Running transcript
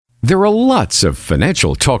There are lots of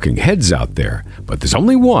financial talking heads out there, but there's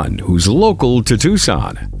only one who's local to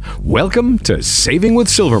Tucson. Welcome to Saving with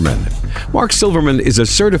Silverman. Mark Silverman is a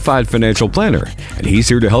certified financial planner, and he's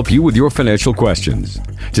here to help you with your financial questions.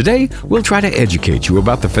 Today, we'll try to educate you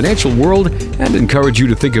about the financial world and encourage you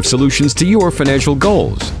to think of solutions to your financial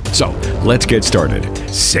goals. So, let's get started.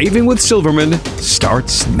 Saving with Silverman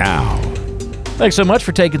starts now. Thanks so much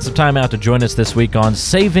for taking some time out to join us this week on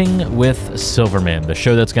Saving with Silverman, the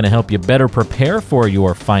show that's going to help you better prepare for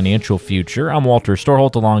your financial future. I'm Walter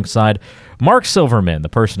Storholt alongside Mark Silverman, the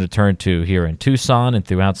person to turn to here in Tucson and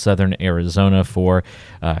throughout southern Arizona for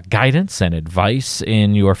guidance and advice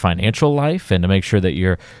in your financial life and to make sure that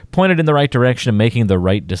you're pointed in the right direction and making the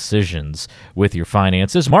right decisions with your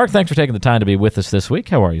finances. Mark, thanks for taking the time to be with us this week.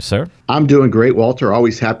 How are you, sir? I'm doing great, Walter.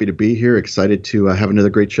 Always happy to be here. Excited to have another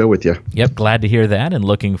great show with you. Yep, glad to hear that and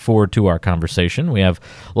looking forward to our conversation. We have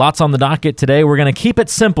lots on the docket today. We're going to keep it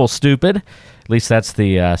simple, stupid. At least that's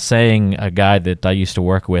the saying a guy that I used to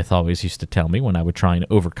work with always used to tell me when I would try and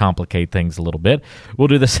overcomplicate things a little bit. We'll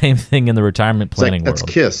do the same thing in the retirement planning world. That's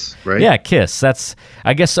KISS, right? Yeah, KISS. That's,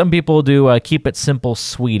 I guess some people do keep it simple,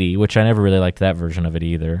 sweetie, which I never really liked that version of it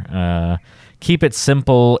either. Keep it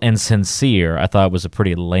simple and sincere, I thought was a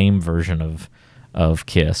pretty lame version of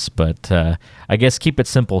KISS, but I guess keep it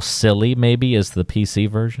simple, silly maybe is the PC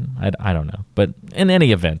version. I don't know, but in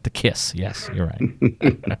any event, the KISS. Yes, you're right.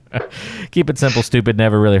 Keep it simple, stupid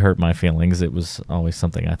never really hurt my feelings. It was always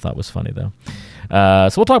something I thought was funny though.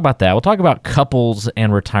 So we'll talk about that. We'll talk about couples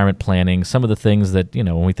and retirement planning. Some of the things that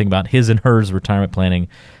when we think about his and hers retirement planning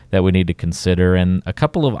that we need to consider, and a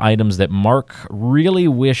couple of items that Mark really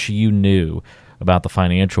wish you knew about the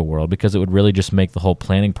financial world because it would really just make the whole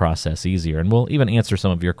planning process easier. And we'll even answer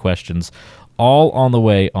some of your questions all on the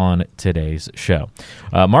way on today's show.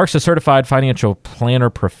 Mark's a certified financial planner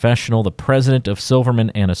professional, the president of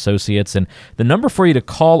Silverman & Associates, and the number for you to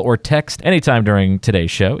call or text anytime during today's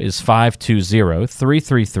show is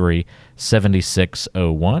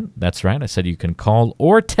 520-333-7601. That's right, I said you can call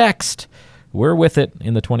or text. We're with it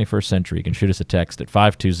in the 21st century. You can shoot us a text at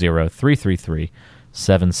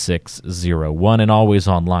 520-333-7601 and always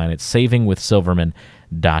online at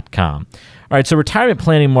savingwithsilverman.com. All right, so retirement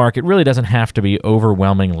planning, Mark, it really doesn't have to be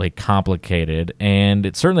overwhelmingly complicated, and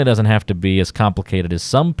it certainly doesn't have to be as complicated as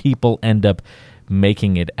some people end up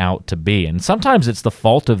making it out to be. And sometimes it's the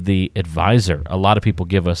fault of the advisor. A lot of people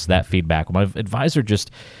give us that feedback. My advisor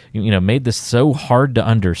just, made this so hard to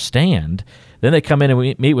understand. Then they come in and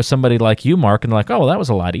we meet with somebody like you, Mark, and they're like, oh, well, that was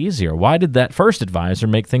a lot easier. Why did that first advisor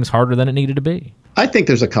make things harder than it needed to be? I think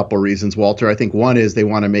there's a couple reasons, Walter. I think one is they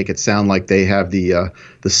want to make it sound like they have the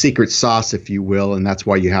secret sauce, if you will, and that's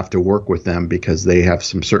why you have to work with them because they have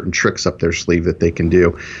some certain tricks up their sleeve that they can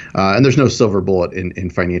do. And there's no silver bullet in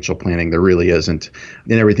financial planning. There really isn't.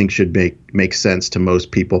 And everything should make sense to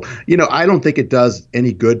most people. I don't think it does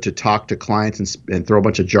any good to talk to clients and throw a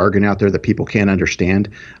bunch of jargon out there that people can't understand.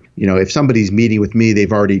 If somebody's meeting with me,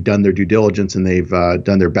 they've already done their due diligence and they've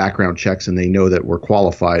done their background checks and they know that we're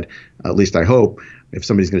qualified. At least I hope. If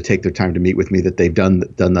somebody's going to take their time to meet with me, that they've done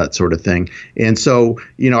that sort of thing. And so,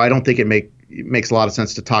 I don't think it makes a lot of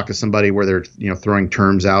sense to talk to somebody where they're throwing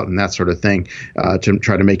terms out and that sort of thing to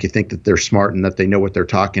try to make you think that they're smart and that they know what they're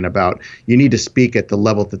talking about. You need to speak at the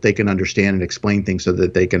level that they can understand and explain things so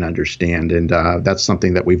that they can understand, and that's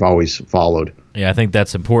something that we've always followed. Yeah, I think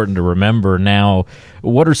that's important to remember. Now,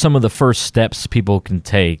 what are some of the first steps people can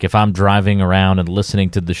take? If I'm driving around and listening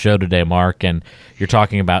to the show today, Mark, and you're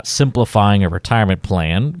talking about simplifying a retirement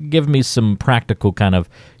plan, give me some practical kind of,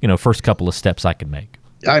 first couple of steps I can make.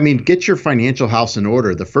 Get your financial house in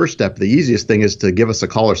order. The first step, the easiest thing is to give us a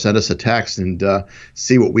call or send us a text and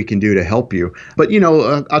see what we can do to help you. But,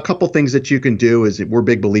 a couple things that you can do is we're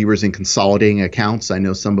big believers in consolidating accounts. I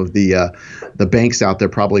know some of the banks out there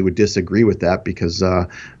probably would disagree with that because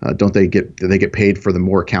don't they get paid for the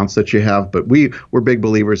more accounts that you have? But we're big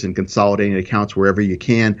believers in consolidating accounts wherever you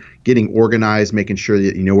can, getting organized, making sure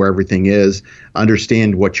that you know where everything is,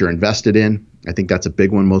 understand what you're invested in. I think that's a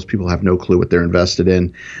big one. Most people have no clue what they're invested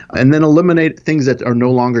in. And then eliminate things that are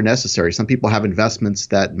no longer necessary. Some people have investments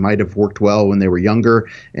that might have worked well when they were younger,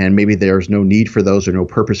 and maybe there's no need for those or no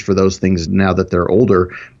purpose for those things now that they're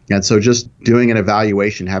older. And so just doing an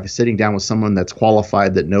evaluation, sitting down with someone that's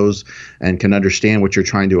qualified, that knows and can understand what you're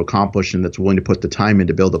trying to accomplish and that's willing to put the time in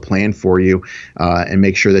to build a plan for you and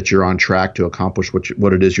make sure that you're on track to accomplish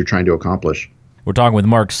what it is you're trying to accomplish. We're talking with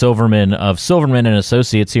Mark Silverman of Silverman &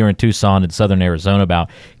 Associates here in Tucson in southern Arizona about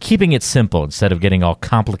keeping it simple instead of getting all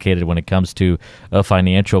complicated when it comes to a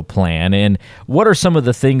financial plan. And what are some of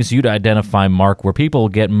the things you'd identify, Mark, where people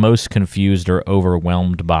get most confused or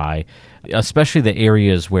overwhelmed by especially the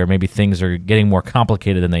areas where maybe things are getting more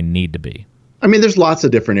complicated than they need to be? I mean, there's lots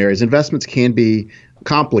of different areas. Investments can be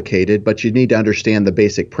complicated, but you need to understand the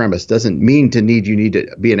basic premise. Doesn't mean you need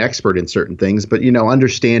to be an expert in certain things, but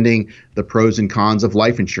understanding the pros and cons of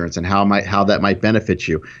life insurance and how that might benefit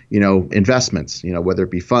you. Investments, whether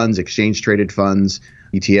it be funds, exchange traded funds,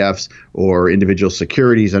 ETFs, or individual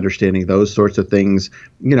securities, understanding those sorts of things.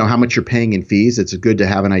 How much you're paying in fees. It's good to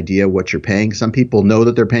have an idea what you're paying. Some people know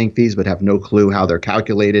that they're paying fees, but have no clue how they're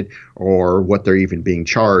calculated or what they're even being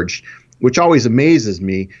charged, which always amazes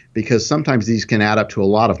me because sometimes these can add up to a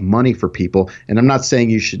lot of money for people. And I'm not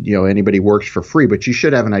saying you should, anybody works for free, but you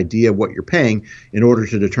should have an idea of what you're paying in order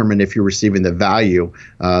to determine if you're receiving the value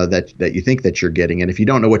that you think that you're getting. And if you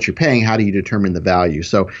don't know what you're paying, how do you determine the value?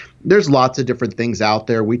 So there's lots of different things out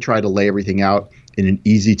there. We try to lay everything out in an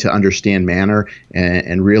easy to understand manner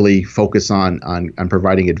and really focus on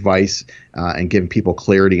providing advice and giving people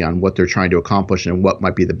clarity on what they're trying to accomplish and what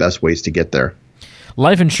might be the best ways to get there.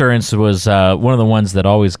 Life insurance was one of the ones that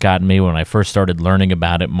always got me when I first started learning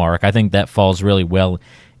about it, Mark. I think that falls really well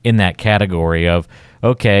in that category of,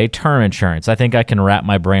 okay, term insurance. I think I can wrap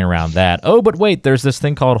my brain around that. Oh, but wait, there's this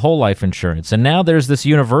thing called whole life insurance. And now there's this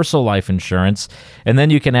universal life insurance. And then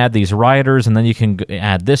you can add these riders, and then you can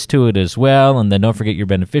add this to it as well. And then don't forget your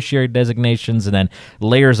beneficiary designations. And then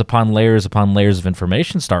layers upon layers upon layers of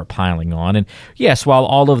information start piling on. And yes, while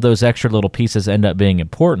all of those extra little pieces end up being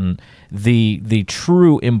important, the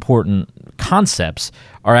true important concepts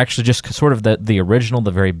are actually just sort of the original,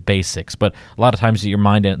 the very basics. But a lot of times your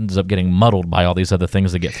mind ends up getting muddled by all these other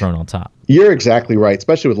things that get thrown on top. You're exactly right.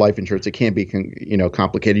 Especially with life insurance, it can be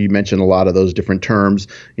complicated. You mentioned a lot of those different terms.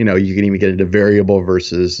 You can even get into variable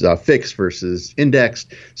versus fixed versus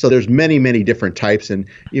indexed. So there's many, many different types, and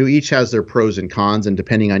each has their pros and cons. And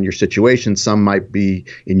depending on your situation, some might be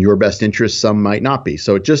in your best interest, some might not be.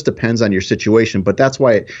 So it just depends on your situation. But that's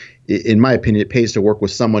why in my opinion, it pays to work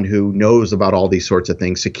with someone who knows about all these sorts of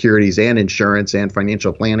things, securities and insurance and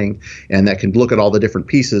financial planning, and that can look at all the different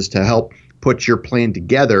pieces to help put your plan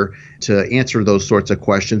together to answer those sorts of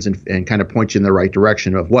questions and kind of point you in the right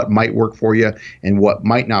direction of what might work for you and what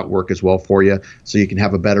might not work as well for you, so you can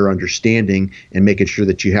have a better understanding and making sure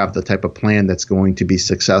that you have the type of plan that's going to be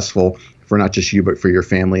successful for not just you, but for your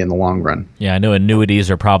family in the long run. Yeah, I know annuities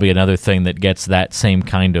are probably another thing that gets that same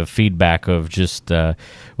kind of feedback of just, there's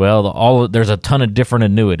a ton of different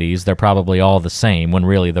annuities. They're probably all the same when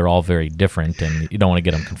really they're all very different, and you don't want to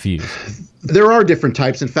get them confused. There are different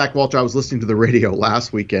types. In fact, Walter, I was listening to the radio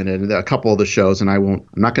last weekend and a couple of the shows, and I'm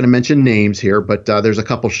not going to mention names here, but there's a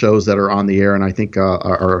couple shows that are on the air, and I think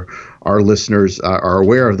our listeners are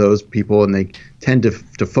aware of those people, and they tend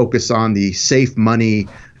to focus on the safe money,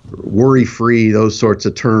 worry-free, those sorts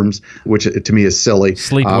of terms, which to me is silly.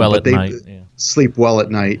 Sleep well at night. Sleep well at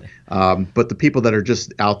night. But the people that are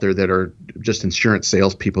just out there that are just insurance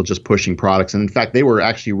salespeople just pushing products. And in fact, they were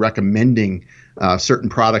actually recommending certain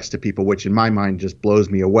products to people, which in my mind just blows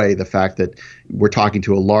me away. The fact that we're talking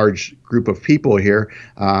to a large group of people here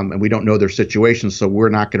and we don't know their situation. So we're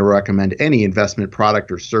not going to recommend any investment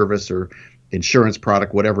product or service or insurance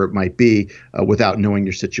product, whatever it might be, without knowing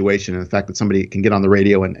your situation. And the fact that somebody can get on the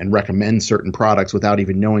radio and recommend certain products without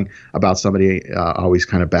even knowing about somebody always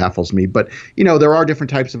kind of baffles me. But, there are different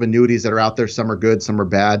types of annuities that are out there. Some are good, some are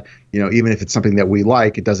bad. Even if it's something that we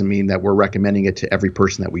like, it doesn't mean that we're recommending it to every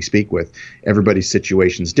person that we speak with. Everybody's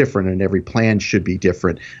situation is different, and every plan should be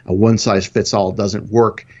different. A one-size-fits-all doesn't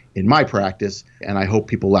work in my practice, and I hope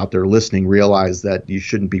people out there listening realize that you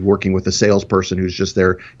shouldn't be working with a salesperson who's just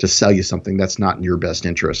there to sell you something that's not in your best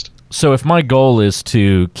interest. So if my goal is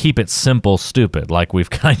to keep it simple, stupid, like we've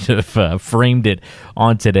kind of framed it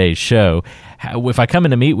on today's show, if I come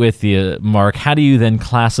in to meet with you, Mark, how do you then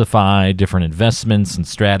classify different investments and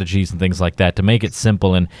strategies and things like that to make it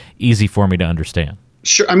simple and easy for me to understand?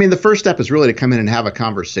 Sure. I mean, the first step is really to come in and have a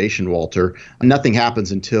conversation, Walter. Nothing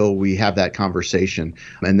happens until we have that conversation,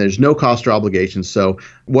 and there's no cost or obligation. So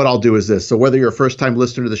what I'll do is this. So whether you're a first-time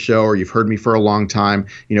listener to the show or you've heard me for a long time,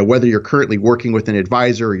 whether you're currently working with an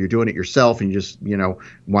advisor or you're doing it yourself and you just,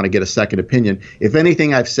 want to get a second opinion, if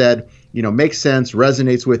anything I've said, makes sense,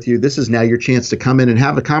 resonates with you, this is now your chance to come in and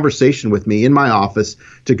have a conversation with me in my office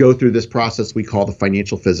to go through this process we call the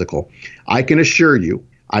financial physical. I can assure you,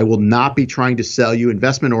 I will not be trying to sell you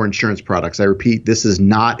investment or insurance products. I repeat, this is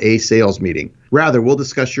not a sales meeting. Rather, we'll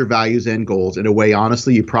discuss your values and goals in a way,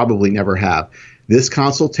 honestly, you probably never have. This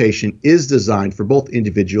consultation is designed for both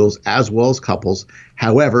individuals as well as couples.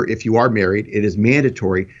 However, if you are married, it is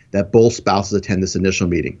mandatory that both spouses attend this initial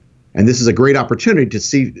meeting. And this is a great opportunity to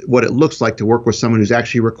see what it looks like to work with someone who's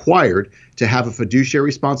actually required to have a fiduciary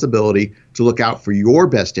responsibility to look out for your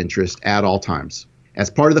best interest at all times. As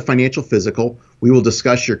part of the financial physical, we will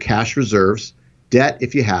discuss your cash reserves, debt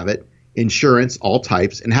if you have it, insurance, all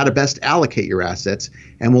types, and how to best allocate your assets.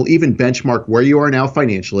 And we'll even benchmark where you are now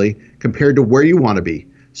financially compared to where you want to be,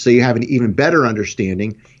 so you have an even better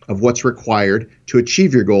understanding of what's required to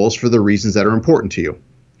achieve your goals for the reasons that are important to you.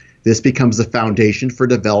 This becomes the foundation for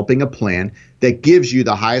developing a plan that gives you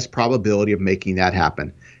the highest probability of making that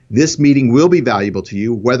happen. This meeting will be valuable to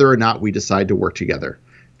you whether or not we decide to work together.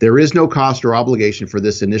 There is no cost or obligation for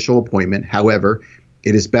this initial appointment. However,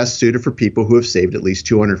 it is best suited for people who have saved at least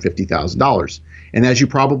 $250,000. And as you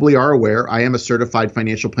probably are aware, I am a certified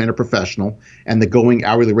financial planner professional, and the going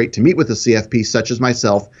hourly rate to meet with a CFP such as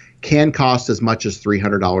myself can cost as much as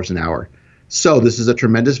 $300 an hour. So this is a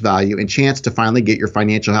tremendous value and chance to finally get your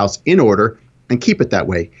financial house in order and keep it that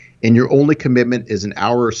way. And your only commitment is an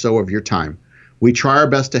hour or so of your time. We try our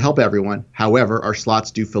best to help everyone. However, our slots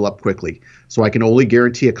do fill up quickly. So I can only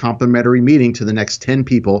guarantee a complimentary meeting to the next 10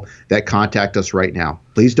 people that contact us right now.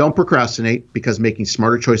 Please don't procrastinate, because making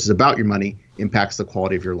smarter choices about your money impacts the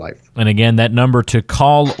quality of your life. And again, that number to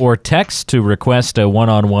call or text to request a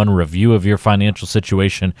one-on-one review of your financial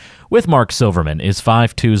situation with Mark Silverman is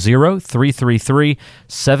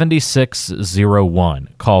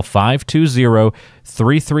 520-333-7601. Call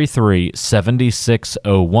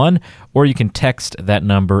 520-333-7601, or you can text that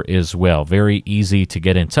number as well. Very easy to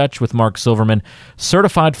get in touch with Mark Silverman,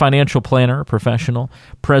 certified financial planner, professional,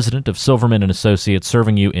 president of Silverman & Associates,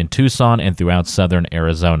 serving you in Tucson and throughout southern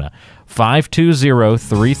Arizona.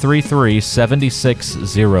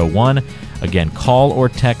 520-333-7601. Again, call or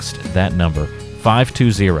text that number,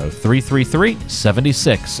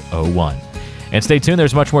 520-333-7601. And stay tuned,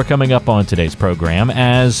 there's much more coming up on today's program.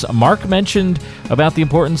 As Mark mentioned about the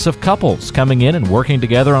importance of couples coming in and working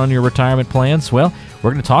together on your retirement plans, well,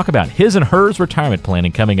 we're going to talk about his and hers retirement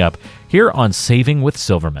planning coming up here on Saving with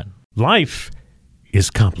Silverman. Life is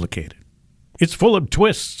complicated. It's full of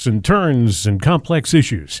twists and turns and complex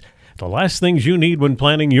issues. The last things you need when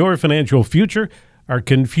planning your financial future are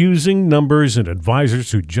confusing numbers and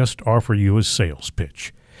advisors who just offer you a sales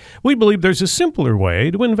pitch. We believe there's a simpler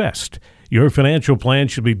way to invest. Your financial plan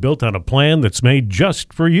should be built on a plan that's made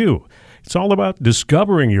just for you. It's all about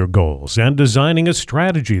discovering your goals and designing a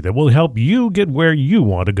strategy that will help you get where you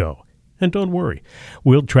want to go. And don't worry,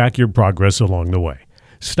 we'll track your progress along the way.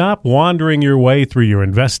 Stop wandering your way through your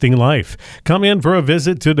investing life. Come in for a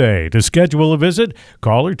visit today. To schedule a visit,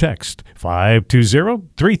 call or text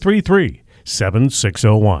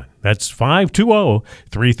 520-333-7601. That's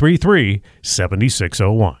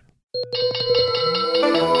 520-333-7601.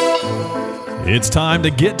 It's time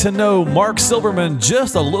to get to know Mark Silverman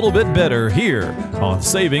just a little bit better here on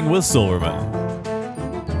Saving with Silverman.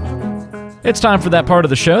 It's time for that part of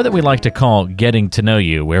the show that we like to call Getting to Know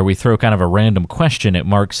You, where we throw kind of a random question at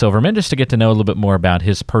Mark Silverman just to get to know a little bit more about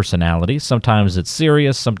his personality. Sometimes it's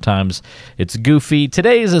serious, sometimes it's goofy.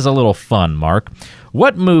 Today's is a little fun, Mark.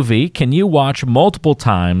 What movie can you watch multiple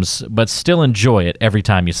times but still enjoy it every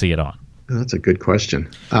time you see it on? That's a good question.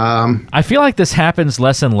 I feel like this happens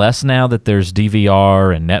less and less now that there's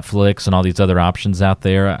DVR and Netflix and all these other options out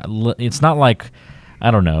there. It's not like, I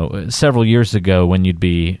don't know, several years ago when you'd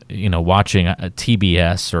be, watching a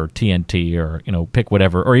TBS or TNT or, pick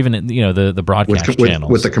whatever, or even, the broadcast channels.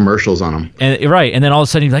 With the commercials on them. And, right. And then all of a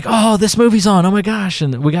sudden you're like, oh, this movie's on. Oh, my gosh.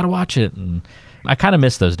 And we got to watch it. And I kind of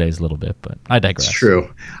miss those days a little bit, but I digress. It's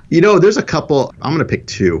true. There's a couple. I'm going to pick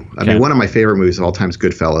two. I mean, one of my favorite movies of all time is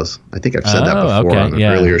Goodfellas. I think I've said that before on an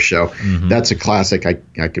earlier show. Mm-hmm. That's a classic. I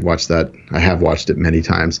could watch that. I have watched it many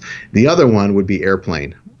times. The other one would be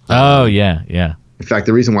Airplane. Oh, yeah. In fact,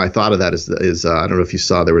 the reason why I thought of that is I don't know if you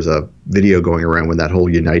saw, there was a video going around when that whole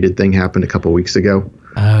United thing happened a couple of weeks ago.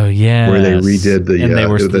 Oh, yeah. Where they redid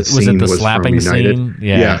the scene was slapping from United. Scene?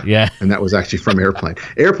 Yeah. And that was actually from Airplane.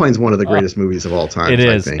 Airplane's one of the greatest movies of all time. It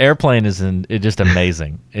is. I think. Airplane is just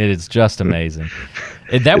amazing. It is just amazing.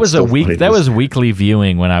 That was weekly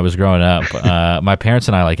viewing when I was growing up. My parents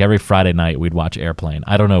and I, like every Friday night, we'd watch Airplane.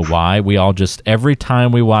 I don't know why. We all just, every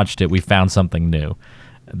time we watched it, we found something new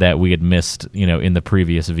that we had missed, in the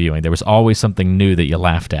previous viewing. There was always something new that you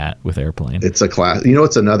laughed at with Airplane. It's a class.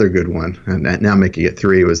 It's another good one, and now making it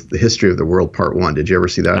 3 was The History of the World Part 1. Did you ever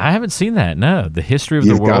see that? I haven't seen that. No, The History of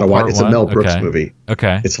the World You've got to watch. Part It's a 1? Mel Brooks movie.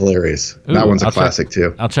 Okay. It's hilarious. Ooh, that one's a classic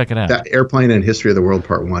too. I'll check it out. That Airplane and History of the World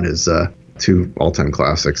Part 1 is two all-time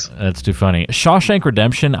classics. That's too funny. Shawshank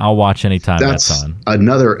Redemption, I'll watch anytime that's on.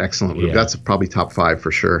 Another excellent movie. Yeah. That's probably top 5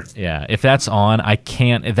 for sure. Yeah, if that's on, I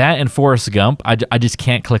can't. That and Forrest Gump, I just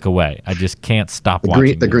can't click away. I just can't stop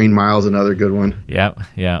watching. The Green Mile's another good one. Yeah.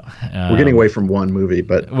 We're getting away from one movie,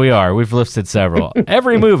 but we are. We've listed several.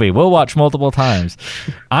 Every movie we'll watch multiple times.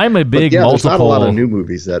 I'm a big multiple. There's not a lot of new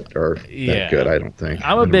movies that are that good, I don't think.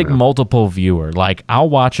 I'm a big multiple viewer. Like, I'll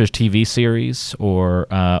watch a TV series or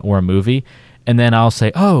a movie, and then I'll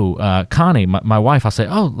say, Connie, my wife, I'll say,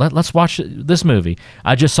 let's watch this movie.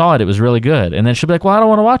 I just saw it. It was really good. And then she'll be like, well, I don't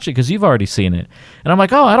want to watch it because you've already seen it. And I'm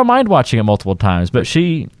like, I don't mind watching it multiple times. But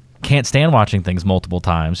she can't stand watching things multiple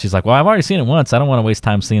times. She's like, well, I've already seen it once. I don't want to waste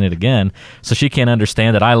time seeing it again. So she can't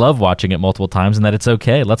understand that I love watching it multiple times and that it's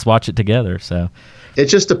okay. Let's watch it together. So it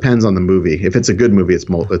just depends on the movie. If it's a good movie, it's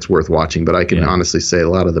worth watching. But I can honestly say a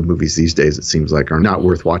lot of the movies these days, it seems like, are not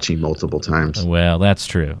worth watching multiple times. Well, that's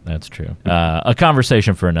true. That's true. A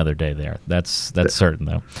conversation for another day there. That's certain,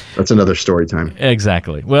 though. That's another story time.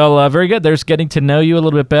 Exactly. Well, very good. There's getting to know you a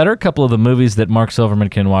little bit better. A couple of the movies that Mark Silverman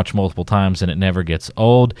can watch multiple times and it never gets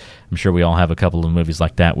old. I'm sure we all have a couple of movies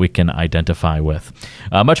like that we can identify with.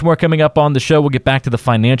 Much more coming up on the show. We'll get back to the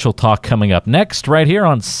financial talk coming up next, right here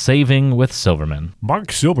on Saving with Silverman.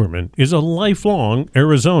 Mark Silverman is a lifelong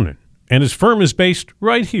Arizonan, and his firm is based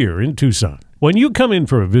right here in Tucson. When you come in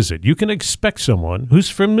for a visit, you can expect someone who's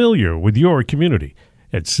familiar with your community.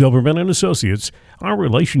 At Silverman & Associates, our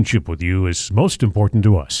relationship with you is most important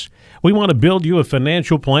to us. We want to build you a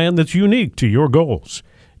financial plan that's unique to your goals.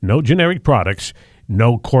 No generic products,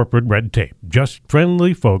 no corporate red tape, just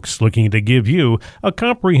friendly folks looking to give you a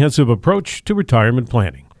comprehensive approach to retirement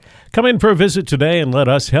planning. Come in for a visit today and let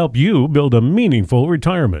us help you build a meaningful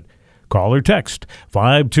retirement. Call or text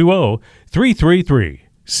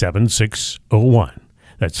 520-333-7601.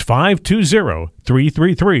 That's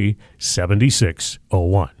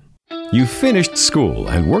 520-333-7601. You finished school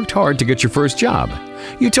and worked hard to get your first job.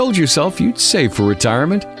 You told yourself you'd save for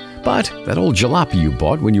retirement, but that old jalopy you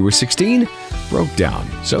bought when you were 16 broke down,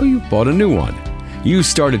 so you bought a new one. You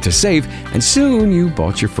started to save, and soon you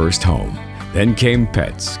bought your first home. Then came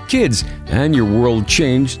pets, kids, and your world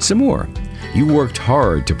changed some more. You worked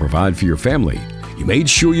hard to provide for your family. You made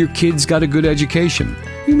sure your kids got a good education.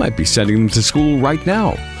 You might be sending them to school right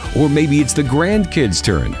now, or maybe it's the grandkids'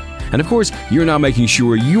 turn. And of course, you're now making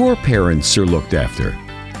sure your parents are looked after.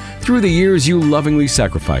 Through the years, you lovingly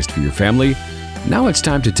sacrificed for your family. Now it's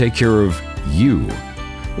time to take care of you.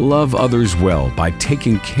 Love others well by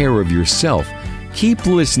taking care of yourself. Keep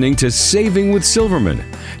listening to Saving with Silverman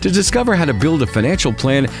to discover how to build a financial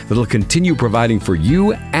plan that'll continue providing for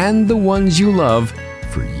you and the ones you love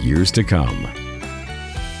for years to come.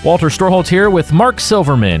 Walter Storholt here with Mark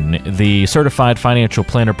Silverman, the certified financial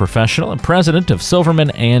planner professional and president of Silverman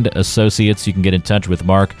 & Associates. You can get in touch with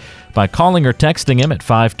Mark by calling or texting him at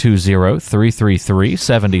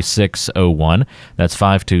 520-333-7601. That's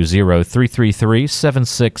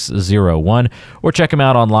 520-333-7601. Or check him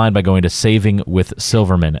out online by going to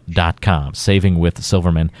savingwithsilverman.com.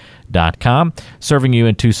 Savingwithsilverman.com, serving you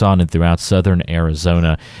in Tucson and throughout southern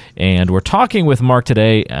Arizona. And we're talking with Mark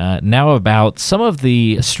today now about some of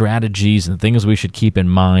the strategies and things we should keep in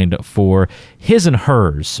mind for his and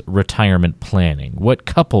hers retirement planning. What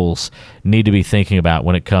couples need to be thinking about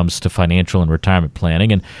when it comes to financial and retirement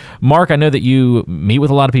planning. And Mark, I know that you meet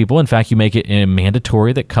with a lot of people. In fact, you make it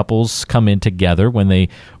mandatory that couples come in together when they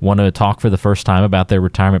want to talk for the first time about their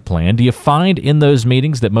retirement plan. Do you find in those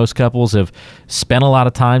meetings that most couples have spent a lot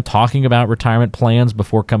of time talking about retirement plans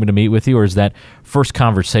before coming to meet with you, or is that first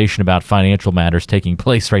conversation about financial matters taking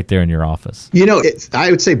place right there in your office? You know,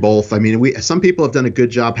 I would say both. I mean, some people have done a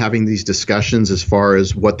good job having these discussions as far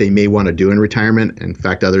as what they may want to do in retirement. In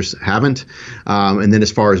fact, others haven't. And then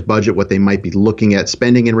as far as budget, what they might be looking at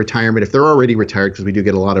spending in retirement. If they're already retired, because we do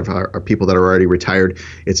get a lot of our people that are already retired,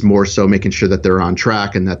 it's more so making sure that they're on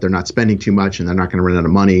track and that they're not spending too much and they're not going to run out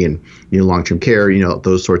of money and, long-term care,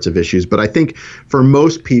 those sorts of issues. But I think for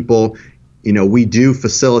most people, we do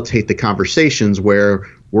facilitate the conversations where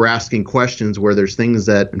we're asking questions, where there's things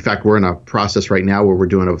that, in fact, we're in a process right now where we're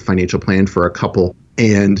doing a financial plan for a couple.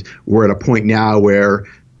 And we're at a point now where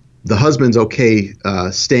the husband's okay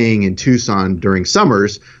staying in Tucson during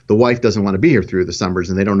summers. The wife doesn't want to be here through the summers,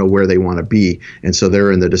 and they don't know where they want to be. And so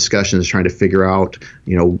they're in the discussions trying to figure out,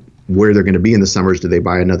 where they're going to be in the summers. Do they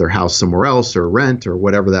buy another house somewhere else or rent or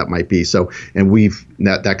whatever that might be? So, and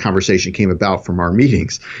that conversation came about from our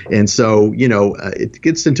meetings. And so, it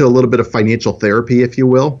gets into a little bit of financial therapy, if you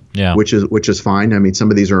will, which is fine. I mean, some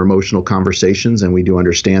of these are emotional conversations and we do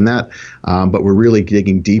understand that. But we're really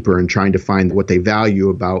digging deeper and trying to find what they value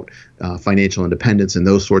about financial independence and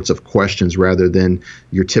those sorts of questions rather than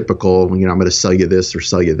your typical, I'm going to sell you this or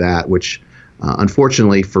sell you that, which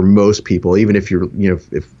unfortunately for most people, even if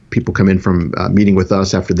if people come in from meeting with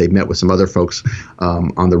us after they've met with some other folks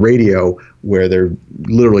on the radio where they're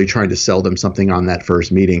literally trying to sell them something on that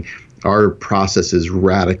first meeting, our process is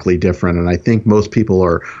radically different. And I think most people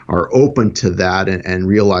are open to that and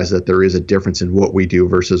realize that there is a difference in what we do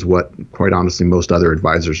versus what, quite honestly, most other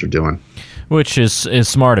advisors are doing. Which is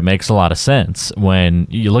smart. It makes a lot of sense when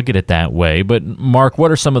you look at it that way. But Mark,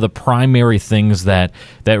 what are some of the primary things that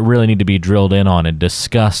really need to be drilled in on and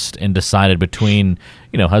discussed and decided between,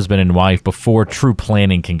 husband and wife before true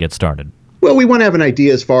planning can get started? Well, we want to have an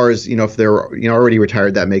idea as far as, if they're already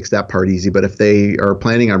retired, that makes that part easy. But if they are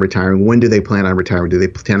planning on retiring, when do they plan on retiring? Do they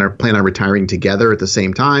plan on retiring together at the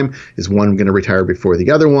same time? Is one going to retire before the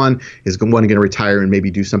other one? Is one going to retire and maybe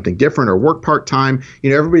do something different or work part-time?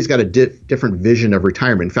 Everybody's got a different vision of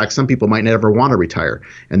retirement. In fact, some people might never want to retire,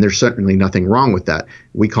 and there's certainly nothing wrong with that.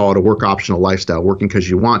 We call it a work optional lifestyle, working because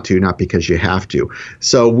you want to, not because you have to.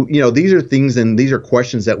 So, these are things and these are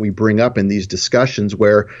questions that we bring up in these discussions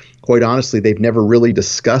where, quite honestly, they've never really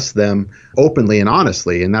discussed them openly and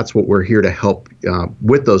honestly, and that's what we're here to help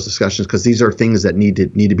with those discussions, because these are things that need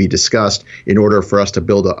to be discussed in order for us to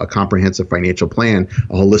build a comprehensive financial plan,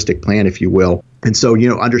 a holistic plan, if you will. And so,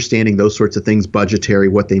 understanding those sorts of things, budgetary,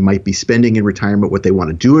 what they might be spending in retirement, what they want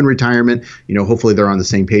to do in retirement, hopefully they're on the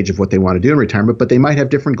same page of what they want to do in retirement, but they might have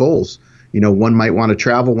different goals. One might want to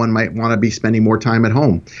travel, one might want to be spending more time at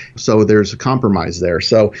home. So there's a compromise there.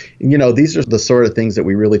 So, these are the sort of things that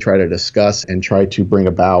we really try to discuss and try to bring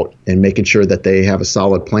about, and making sure that they have a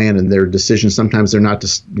solid plan and their decisions. Sometimes they're not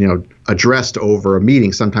just, addressed over a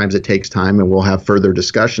meeting. Sometimes it takes time, and we'll have further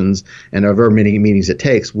discussions, and however many meetings it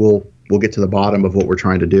takes, we'll get to the bottom of what we're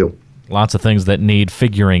trying to do. Lots of things that need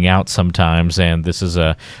figuring out sometimes, and this is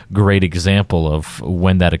a great example of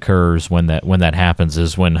when that occurs. When that happens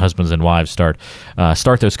is when husbands and wives start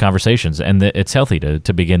those conversations, and it's healthy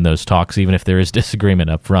to begin those talks, even if there is disagreement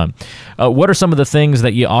up front. What are some of the things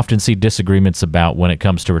that you often see disagreements about when it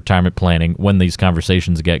comes to retirement planning when these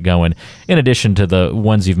conversations get going, in addition to the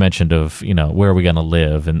ones you've mentioned of where are we going to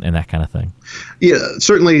live and that kind of thing? Yeah,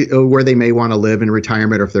 certainly where they may want to live in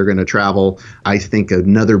retirement, or if they're going to travel. I think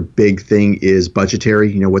another big thing is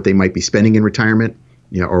budgetary, what they might be spending in retirement,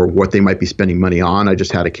 or what they might be spending money on. I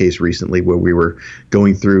just had a case recently where we were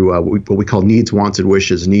going through what we call needs, wants, and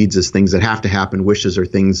wishes. Needs is things that have to happen. Wishes are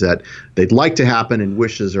things that they'd like to happen, and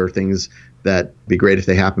wishes are things that be great if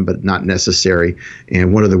they happen, but not necessary.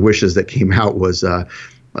 And one of the wishes that came out was the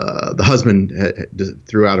husband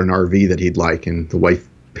threw out an RV that he'd like, and the wife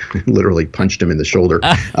literally punched him in the shoulder.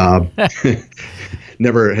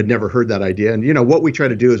 Had never heard that idea. And what we try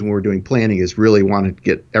to do is, when we're doing planning, is really want to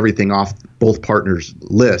get everything off both partners'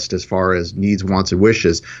 list as far as needs, wants, and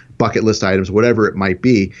wishes, bucket list items, whatever it might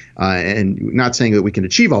be. And not saying that we can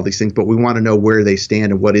achieve all these things, but we want to know where they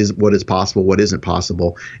stand and what is possible, what isn't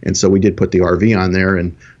possible. And so we did put the RV on there,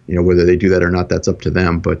 and whether they do that or not, that's up to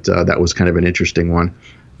them. But that was kind of an interesting one.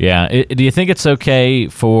 Yeah. Do you think it's okay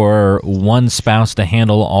for one spouse to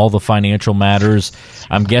handle all the financial matters?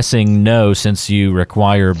 I'm guessing no, since you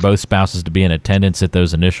require both spouses to be in attendance at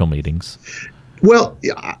those initial meetings. Well,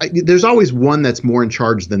 there's always one that's more in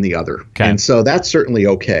charge than the other. Okay. And so that's certainly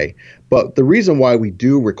okay. But the reason why we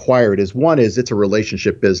do require it is, one is it's a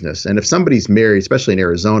relationship business. And if somebody's married, especially in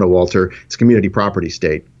Arizona, Walter, it's a community property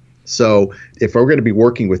state. So if we're going to be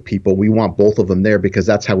working with people, we want both of them there, because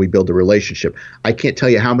that's how we build a relationship. I can't tell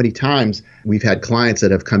you how many times we've had clients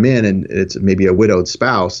that have come in, and it's maybe a widowed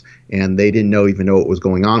spouse, and they didn't even know what was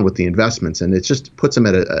going on with the investments. And it just puts them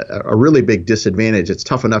at a really big disadvantage. It's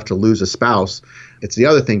tough enough to lose a spouse. It's the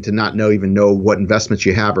other thing to not even know what investments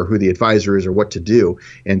you have, or who the advisor is, or what to do.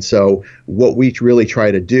 And so what we really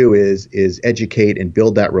try to do is educate and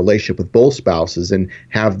build that relationship with both spouses, and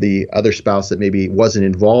have the other spouse that maybe wasn't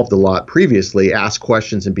involved a lot previously ask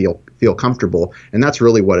questions and feel comfortable. And that's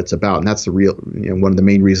really what it's about. And that's the real, one of the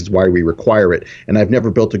main reasons why we require it. And I've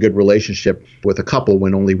never built a good relationship with a couple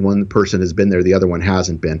when only one person has been there, the other one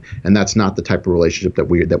hasn't been. And that's not the type of relationship that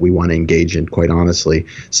we want to engage in, quite honestly.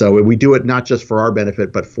 So we do it not just for our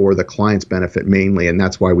benefit, but for the client's benefit mainly. And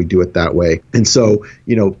that's why we do it that way. And so,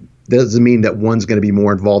 Doesn't mean that one's going to be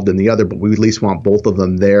more involved than the other, but we at least want both of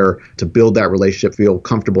them there to build that relationship, feel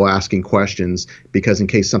comfortable asking questions, because in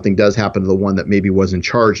case something does happen to the one that maybe was in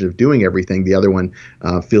charge of doing everything, the other one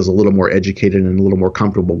feels a little more educated and a little more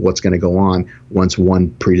comfortable with what's going to go on once one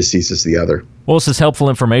predeceases the other. Well, this is helpful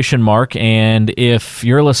information, Mark, and if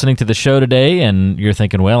you're listening to the show today and you're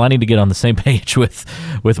thinking, well, I need to get on the same page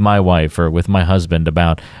with my wife or with my husband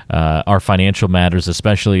about our financial matters,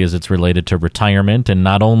 especially as it's related to retirement, and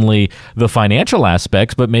not only the financial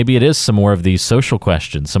aspects, but maybe it is some more of these social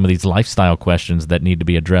questions, some of these lifestyle questions that need to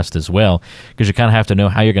be addressed as well, because you kind of have to know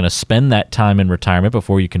how you're going to spend that time in retirement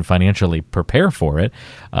before you can financially prepare for it.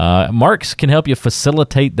 Mark can help you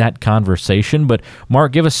facilitate that conversation, but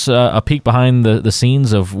Mark, give us a peek behind the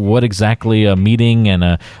scenes of what exactly a meeting and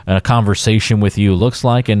a conversation with you looks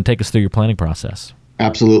like, and take us through your planning process.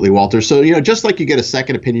 Absolutely, Walter. So, just like you get a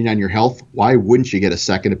second opinion on your health, why wouldn't you get a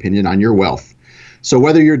second opinion on your wealth? So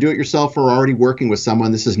whether you're do-it-yourself or already working with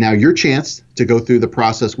someone, this is now your chance to go through the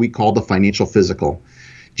process we call the financial physical.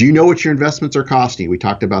 Do you know what your investments are costing? We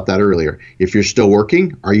talked about that earlier. If you're still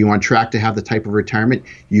working, are you on track to have the type of retirement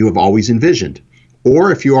you have always envisioned?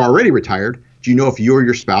 Or if you are already retired, do you know if you or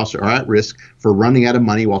your spouse are at risk for running out of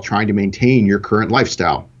money while trying to maintain your current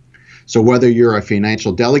lifestyle? So whether you're a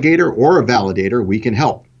financial delegator or a validator, we can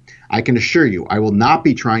help. I can assure you, I will not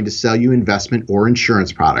be trying to sell you investment or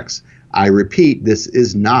insurance products. I repeat, this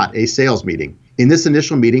is not a sales meeting. In this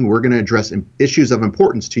initial meeting, we're going to address issues of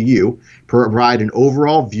importance to you, provide an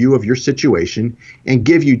overall view of your situation, and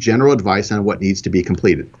give you general advice on what needs to be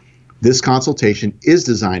completed. This consultation is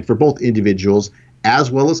designed for both individuals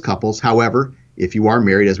as well as couples. However, if you are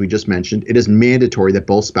married, as we just mentioned, it is mandatory that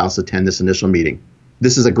both spouses attend this initial meeting.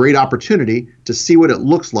 This is a great opportunity to see what it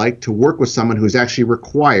looks like to work with someone who's actually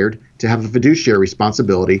required to have a fiduciary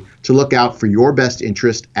responsibility to look out for your best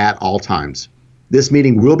interest at all times. This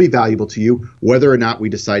meeting will be valuable to you whether or not we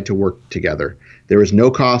decide to work together. There is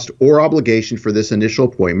no cost or obligation for this initial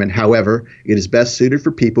appointment. However, it is best suited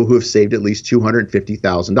for people who have saved at least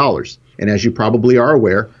 $250,000. And as you probably are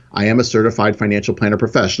aware, I am a certified financial planner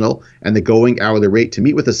professional, and the going hourly rate to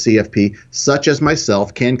meet with a CFP such as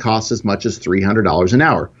myself can cost as much as $300 an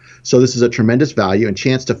hour. So this is a tremendous value and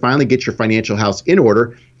chance to finally get your financial house in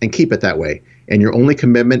order and keep it that way. And your only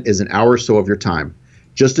commitment is an hour or so of your time.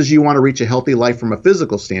 Just as you want to reach a healthy life from a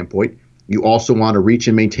physical standpoint, you also want to reach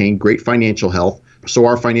and maintain great financial health. So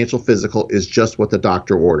our financial physical is just what the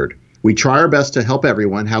doctor ordered. We try our best to help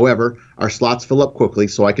everyone. However, our slots fill up quickly,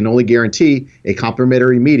 so I can only guarantee a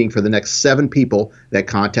complimentary meeting for the next 7 people that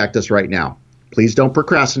contact us right now. Please don't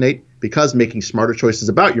procrastinate, because making smarter choices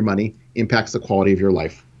about your money impacts the quality of your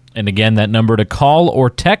life. And again, that number to call or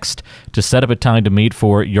text to set up a time to meet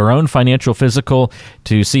for your own financial physical,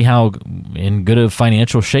 to see how in good of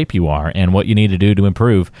financial shape you are and what you need to do to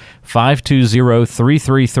improve.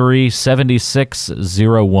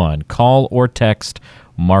 520-333-7601. Call or text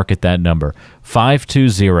Mark at that number.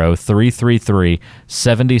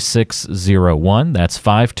 520-333-7601. That's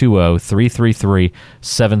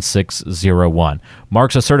 520-333-7601.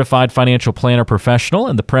 Mark's a certified financial planner professional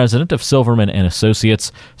and the president of Silverman &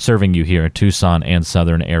 Associates, serving you here in Tucson and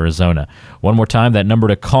Southern Arizona. One more time, that number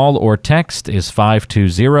to call or text is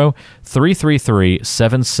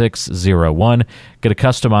 520-333-7601. Get a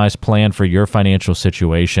customized plan for your financial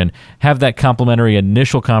situation. Have that complimentary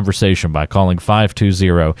initial conversation by calling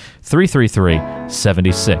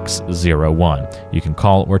 520-333-7601. You can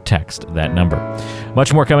call or text that number.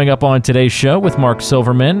 Much more coming up on today's show with Mark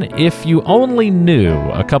Silverman. If you only knew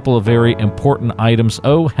a couple of very important items,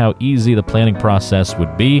 oh, how easy the planning process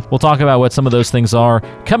would be. We'll talk about what some of those things are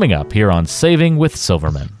coming up here on Saving with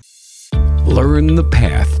Silverman. Learn the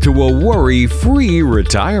path to a worry-free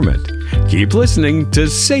retirement. Keep listening to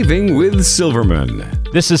Saving with Silverman.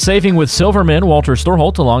 This is Saving with Silverman. Walter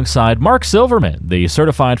Storholt alongside Mark Silverman, the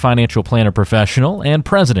certified financial planner professional and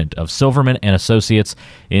president of Silverman & Associates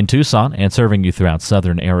in Tucson and serving you throughout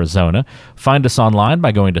Southern Arizona. Find us online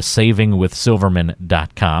by going to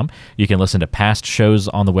savingwithsilverman.com. You can listen to past shows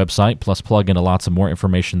on the website, plus plug into lots of more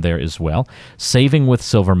information there as well.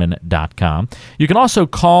 savingwithsilverman.com. You can also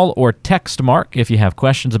call or text Mark if you have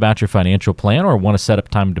questions about your financial plan or want to set up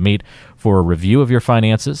time to meet for a review of your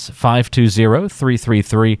finances.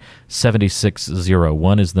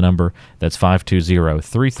 520-333-7601 is the number. That's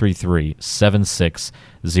 520-333-7601.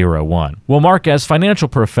 Well, Mark, as financial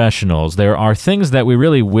professionals, there are things that we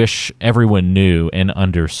really wish everyone knew and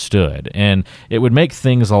understood, and it would make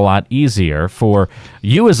things a lot easier for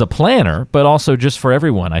you as a planner, but also just for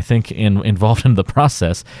everyone, I think, involved in the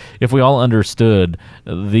process, if we all understood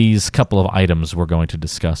these couple of items we're going to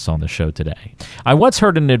discuss on the show today. I once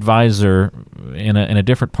heard an advisor in a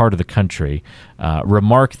different part of the country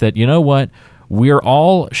remark that, you know what, we're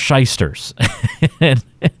all shysters.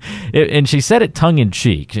 and she said it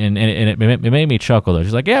tongue-in-cheek, and it made me chuckle, though.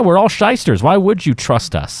 She's like, yeah, we're all shysters. Why would you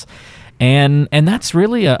trust us? And that's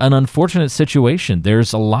really an unfortunate situation.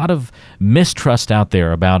 There's a lot of mistrust out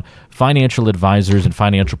there about financial advisors and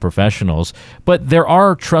financial professionals, but there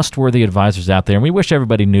are trustworthy advisors out there, and we wish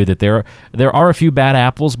everybody knew that there are a few bad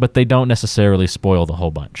apples, but they don't necessarily spoil the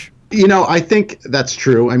whole bunch. I think that's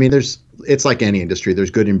true. I mean, it's like any industry.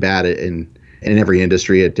 There's good and bad in every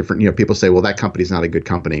industry at different, people say, well, that company's not a good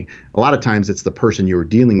company. A lot of times it's the person you were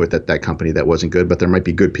dealing with at that company that wasn't good, but there might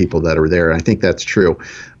be good people that are there. And I think that's true.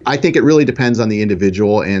 I think it really depends on the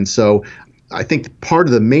individual. And so I think part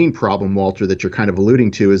of the main problem, Walter, that you're kind of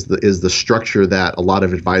alluding to is the structure that a lot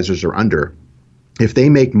of advisors are under. If they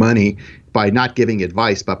make money by not giving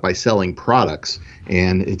advice, but by selling products,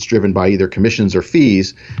 and it's driven by either commissions or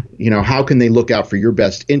fees, how can they look out for your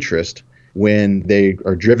best interest when they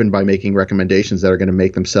are driven by making recommendations that are going to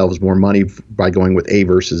make themselves more money by going with A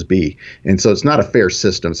versus B? And so it's not a fair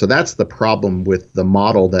system. So that's the problem with the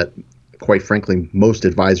model that, quite frankly, most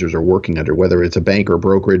advisors are working under, whether it's a bank or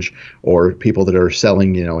brokerage or people that are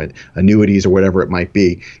selling, annuities or whatever it might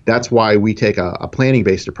be. That's why we take a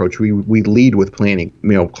planning-based approach. We lead with planning.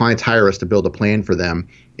 Clients hire us to build a plan for them,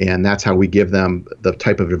 and that's how we give them the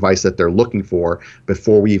type of advice that they're looking for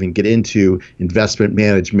before we even get into investment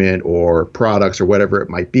management or products or whatever it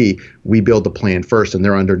might be. We build the plan first, and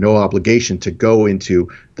they're under no obligation to go into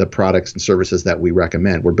the products and services that we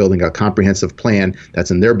recommend. We're building a comprehensive plan that's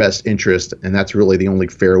in their best interest, and that's really the only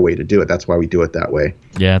fair way to do it. That's why we do it that way.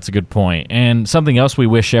 Yeah, that's a good point. And something else we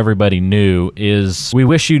wish everybody knew is we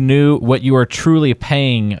wish you knew what you are truly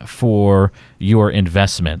paying for your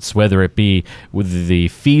investments, whether it be with the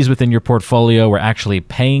fees within your portfolio or actually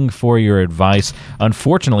paying for your advice.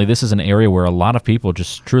 Unfortunately, this is an area where a lot of people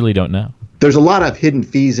just truly don't know. There's a lot of hidden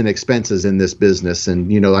fees and expenses in this business.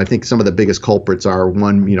 And, I think some of the biggest culprits are,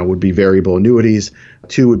 one, would be variable annuities.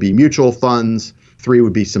 Two would be mutual funds. Three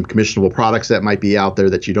would be some commissionable products that might be out there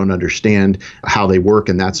that you don't understand how they work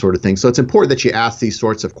and that sort of thing. So it's important that you ask these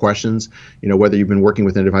sorts of questions, whether you've been working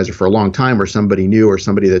with an advisor for a long time or somebody new or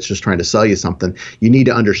somebody that's just trying to sell you something. You need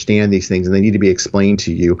to understand these things, and they need to be explained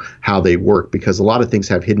to you how they work, because a lot of things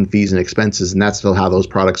have hidden fees and expenses, and that's still how those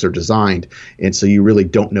products are designed. And so you really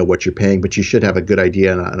don't know what you're paying, but you should have a good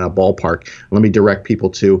idea and a ballpark. Let me direct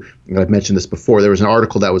people to, I've mentioned this before, there was an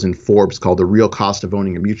article that was in Forbes called The Real Cost of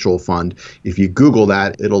Owning a Mutual Fund. If you Google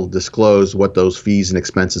that, it'll disclose what those fees and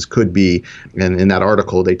expenses could be. And in that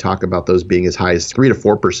article, they talk about those being as high as 3 to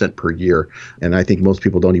 4% per year. And I think most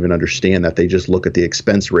people don't even understand that. They just look at the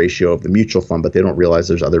expense ratio of the mutual fund, but they don't realize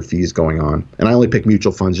there's other fees going on. And I only pick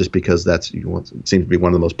mutual funds just because that's it seems to be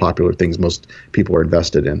one of the most popular things most people are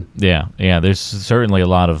invested in. Yeah. There's certainly a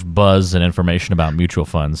lot of buzz and information about mutual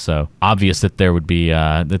funds, so obvious that there would be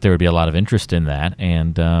a lot of interest in that.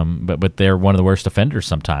 And but they're one of the worst offenders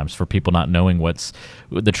sometimes for people not knowing what's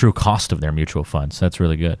the true cost of their mutual funds. That's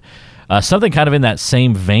really good. Something kind of in that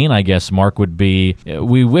same vein, I guess, Mark, would be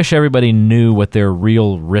we wish everybody knew what their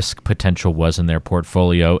real risk potential was in their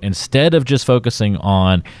portfolio instead of just focusing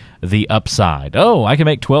on the upside. Oh, I can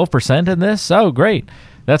make 12% in this? Oh, great.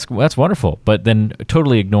 That's wonderful, but then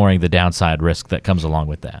totally ignoring the downside risk that comes along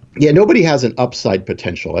with that. Yeah, nobody has an upside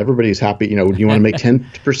potential. Everybody's happy. Do you want to make 10%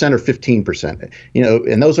 or 15%?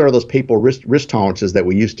 And those are those people risk tolerances that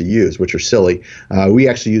we used to use, which are silly. We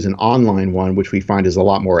actually use an online one, which we find is a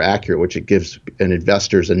lot more accurate, which it gives an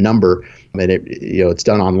investors a number, and it's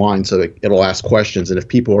done online, so it'll ask questions. And if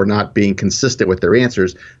people are not being consistent with their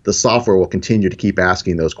answers, the software will continue to keep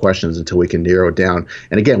asking those questions until we can narrow it down.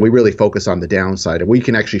 And again, we really focus on the downside, and we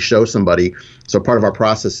can actually show somebody. So part of our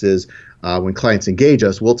process is when clients engage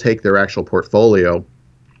us, we'll take their actual portfolio,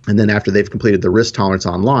 and then after they've completed the risk tolerance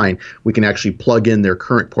online, we can actually plug in their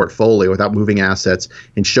current portfolio without moving assets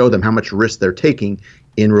and show them how much risk they're taking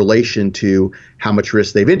in relation to how much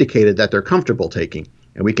risk they've indicated that they're comfortable taking.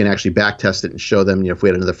 And we can actually back test it and show them, if we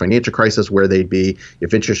had another financial crisis, where they'd be,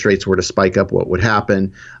 if interest rates were to spike up, what would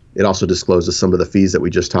happen. It also discloses some of the fees that we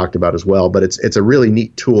just talked about as well. But it's a really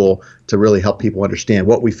neat tool to really help people understand.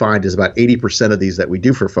 What we find is about 80% of these that we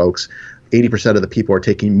do for folks 80% of the people are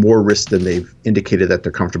taking more risk than they've indicated that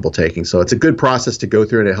they're comfortable taking. So it's a good process to go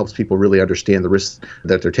through, and it helps people really understand the risks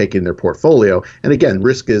that they're taking in their portfolio. And again,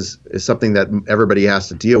 risk is something that everybody has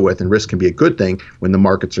to deal with, and risk can be a good thing when the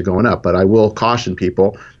markets are going up. But I will caution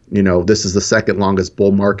people, this is the second longest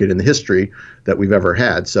bull market in the history that we've ever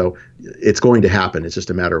had. So it's going to happen. It's just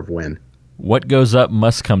a matter of when. What goes up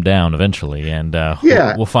must come down eventually, and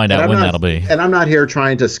we'll find out when that'll be. And I'm not here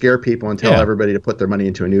trying to scare people and tell everybody to put their money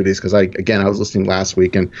into annuities, because I was listening last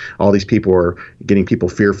week, and all these people are getting people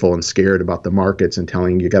fearful and scared about the markets and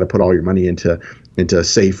telling you got to put all your money into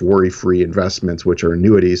safe, worry-free investments, which are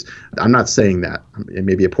annuities. I'm not saying that.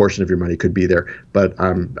 Maybe a portion of your money could be there, but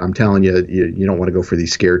I'm telling you, you don't want to go for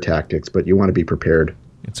these scare tactics, but you want to be prepared.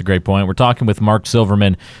 It's a great point. We're talking with Mark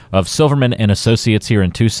Silverman of Silverman & Associates here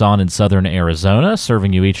in Tucson in southern Arizona,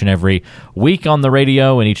 serving you each and every week on the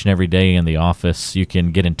radio and each and every day in the office. You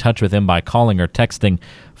can get in touch with him by calling or texting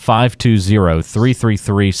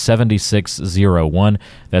 520-333-7601.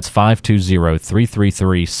 That's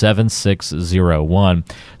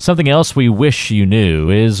 520-333-7601. Something else we wish you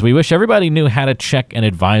knew is we wish everybody knew how to check an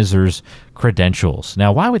advisor's credentials.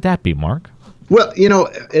 Now, why would that be, Mark? Well,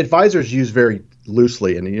 advisors use very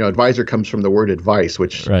loosely, and advisor comes from the word advice,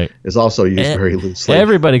 which is also used very loosely.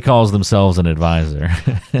 Everybody calls themselves an advisor.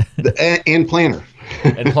 and planner.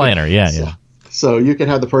 And planner, yeah. So you could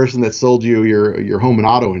have the person that sold you your home and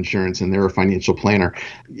auto insurance, and they're a financial planner.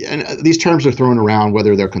 And these terms are thrown around,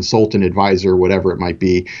 whether they're consultant, advisor, whatever it might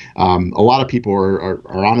be. A lot of people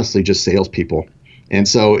are honestly just salespeople, and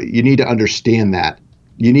so you need to understand that.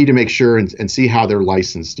 You need to make sure and see how they're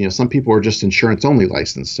licensed. Some people are just insurance-only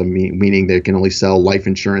licensed, so meaning they can only sell life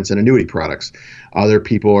insurance and annuity products. Other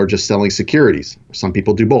people are just selling securities. Some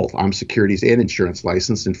people do both. I'm securities and insurance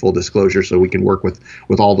licensed in full disclosure, so we can work with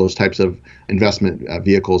all those types of investment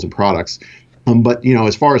vehicles and products. But,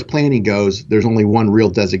 as far as planning goes, there's only one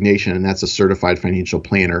real designation, and that's a certified financial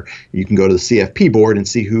planner. You can go to the CFP board and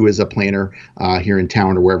see who is a planner here in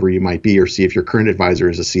town or wherever you might be, or see if your current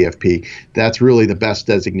advisor is a CFP. That's really the best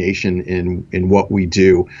designation in what we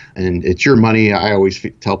do. And it's your money. I always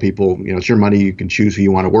tell people, it's your money. You can choose who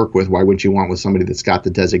you want to work with. Why wouldn't you want with somebody that's got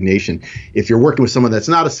the designation? If you're working with someone that's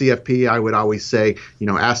not a CFP, I would always say,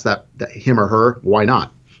 ask that him or her, why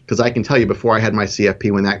not? Because I can tell you, before I had my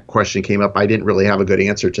CFP, when that question came up, I didn't really have a good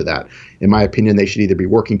answer to that. In my opinion, they should either be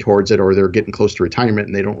working towards it or they're getting close to retirement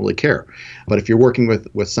and they don't really care. But if you're working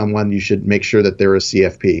with someone, you should make sure that they're a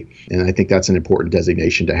CFP. And I think that's an important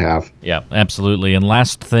designation to have. Yeah, absolutely. And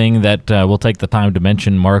last thing that we'll take the time to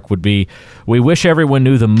mention, Mark, would be we wish everyone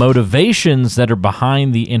knew the motivations that are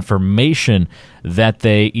behind the information that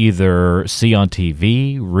they either see on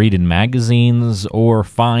TV, read in magazines, or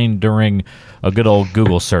find during a good old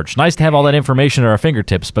Google search. Nice to have all that information at our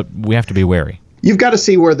fingertips, but we have to be wary. You've got to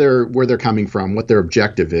see where they're coming from, what their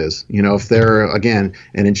objective is. If they're, again,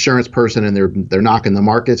 an insurance person and they're knocking the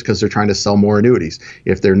markets because they're trying to sell more annuities.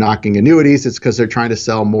 If they're knocking annuities, it's because they're trying to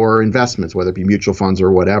sell more investments, whether it be mutual funds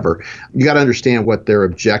or whatever. You got to understand what their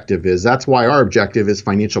objective is. That's why our objective is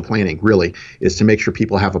financial planning, really, is to make sure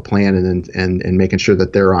people have a plan and making sure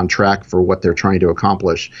that they're on track for what they're trying to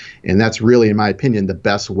accomplish. And that's really, in my opinion, the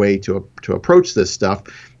best way to approach this stuff,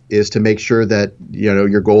 is to make sure that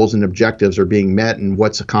your goals and objectives are being met, and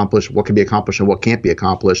what's accomplished, what can be accomplished, and what can't be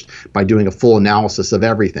accomplished, by doing a full analysis of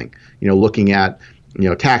everything. Looking at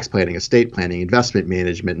tax planning, estate planning, investment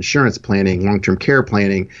management, insurance planning, long-term care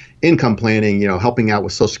planning, income planning, helping out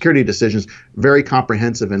with Social Security decisions. Very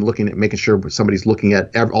comprehensive, and looking at making sure somebody's looking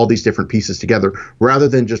at all these different pieces together, rather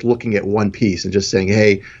than just looking at one piece and just saying,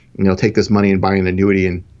 hey, take this money and buy an annuity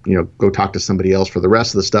and go talk to somebody else for the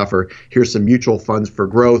rest of the stuff, or here's some mutual funds for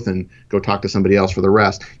growth and go talk to somebody else for the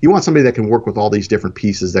rest. You want somebody that can work with all these different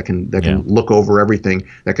pieces, that can look over everything,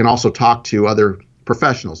 that can also talk to other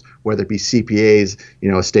professionals, whether it be CPAs,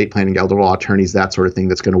 estate planning, elder law attorneys, that sort of thing,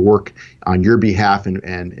 that's going to work on your behalf and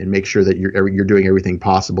make sure that you're doing everything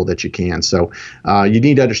possible that you can. So you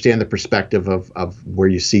need to understand the perspective of where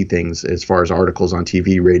you see things, as far as articles on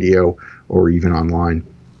TV, radio, or even online.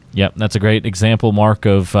 Yep, that's a great example, Mark,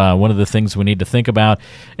 of one of the things we need to think about,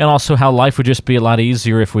 and also how life would just be a lot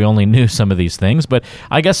easier if we only knew some of these things. But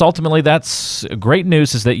I guess ultimately that's great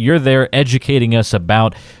news, is that you're there educating us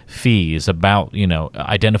about fees, about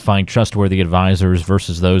identifying trustworthy advisors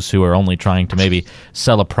versus those who are only trying to maybe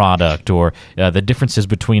sell a product, or the differences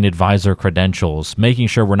between advisor credentials, making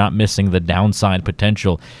sure we're not missing the downside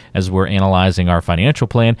potential as we're analyzing our financial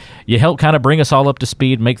plan. You help kind of bring us all up to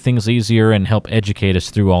speed, make things easier, and help educate us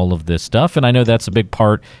through all of this stuff. And I know that's a big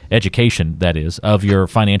part, education, that is, of your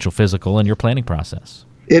financial, physical, and your planning process.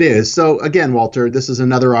 It is. So again, Walter, this is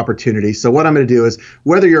another opportunity. So what I'm going to do is,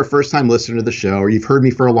 whether you're a first-time listener to the show or you've heard me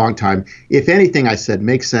for a long time, if anything I said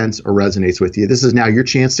makes sense or resonates with you, this is now your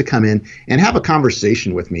chance to come in and have a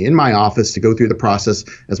conversation with me in my office to go through the process.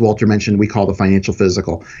 As Walter mentioned, we call the financial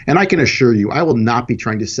physical. And I can assure you, I will not be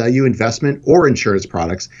trying to sell you investment or insurance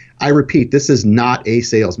products. I repeat, this is not a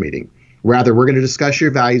sales meeting. Rather, we're going to discuss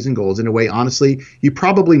your values and goals in a way, honestly, you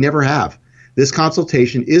probably never have. This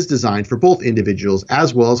consultation is designed for both individuals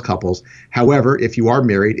as well as couples. However, if you are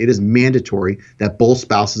married, it is mandatory that both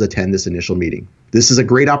spouses attend this initial meeting. This is a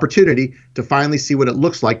great opportunity to finally see what it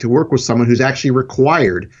looks like to work with someone who's actually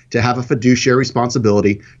required to have a fiduciary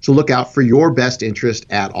responsibility to look out for your best interest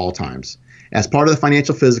at all times. As part of the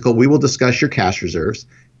financial physical, we will discuss your cash reserves,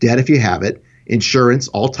 debt if you have it, insurance,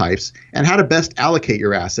 all types, and how to best allocate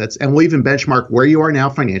your assets, and we'll even benchmark where you are now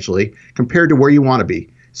financially compared to where you want to be,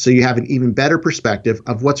 so you have an even better perspective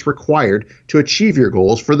of what's required to achieve your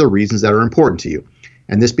goals for the reasons that are important to you.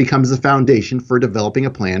 And this becomes the foundation for developing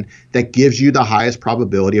a plan that gives you the highest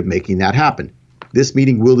probability of making that happen. This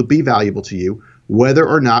meeting will be valuable to you whether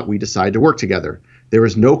or not we decide to work together. There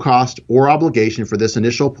is no cost or obligation for this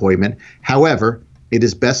initial appointment. However, it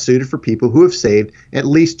is best suited for people who have saved at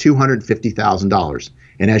least $250,000.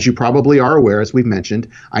 And as you probably are aware, as we've mentioned,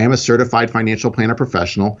 I am a certified financial planner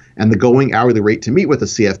professional, and the going hourly rate to meet with a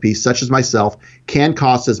CFP such as myself can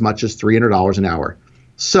cost as much as $300 an hour.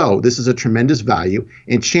 So this is a tremendous value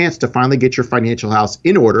and chance to finally get your financial house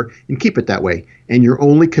in order and keep it that way. And your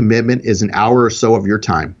only commitment is an hour or so of your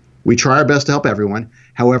time. We try our best to help everyone.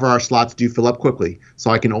 However, our slots do fill up quickly,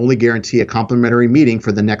 so I can only guarantee a complimentary meeting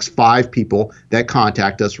for the next 5 people that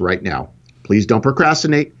contact us right now. Please don't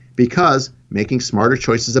procrastinate, because making smarter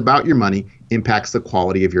choices about your money impacts the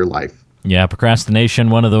quality of your life. Yeah,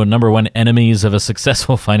 procrastination, one of the number one enemies of a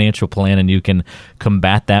successful financial plan, and you can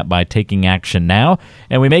combat that by taking action now.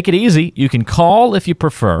 And we make it easy. You can call if you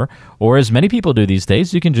prefer, or as many people do these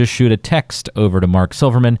days, you can just shoot a text over to Mark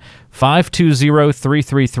Silverman,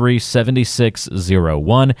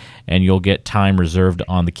 520-333-7601, and you'll get time reserved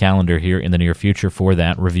on the calendar here in the near future for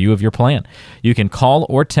that review of your plan. You can call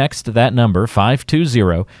or text that number,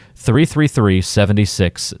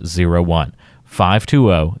 520-333-7601.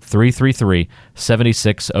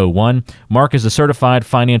 520-333-7601. Mark is a certified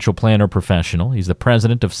financial planner professional. He's the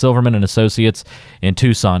president of Silverman & Associates in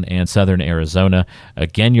Tucson and Southern Arizona.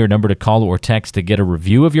 Again, your number to call or text to get a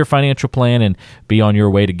review of your financial plan and be on your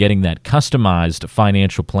way to getting that customized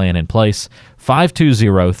financial plan in place.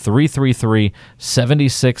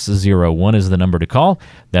 520-333-7601 is the number to call.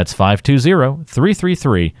 That's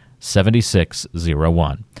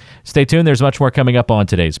 520-333-7601. Stay tuned. There's much more coming up on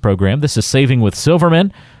today's program. This is Saving with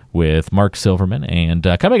Silverman with Mark Silverman. And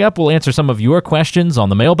coming up, we'll answer some of your questions on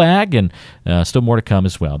the mailbag, and still more to come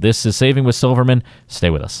as well. This is Saving with Silverman.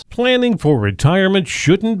 Stay with us. Planning for retirement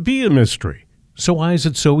shouldn't be a mystery. So why is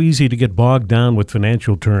it so easy to get bogged down with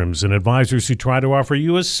financial terms and advisors who try to offer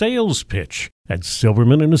you a sales pitch? At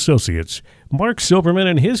Silverman & Associates, Mark Silverman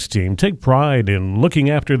and his team take pride in looking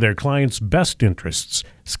after their clients' best interests.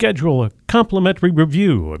 Schedule a complimentary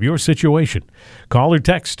review of your situation. Call or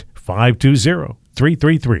text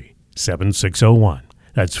 520-333-7601.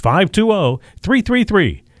 That's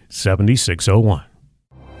 520-333-7601.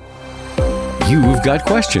 You've got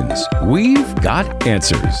questions. We've got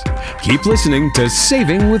answers. Keep listening to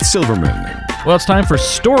Saving with Silverman. Well, it's time for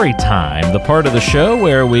Story Time, the part of the show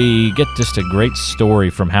where we get just a great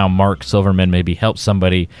story from how Mark Silverman maybe helped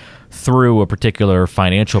somebody through a particular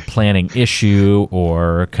financial planning issue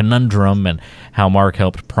or conundrum, and how Mark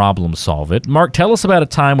helped problem solve it. Mark, tell us about a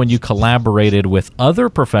time when you collaborated with other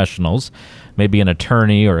professionals, maybe an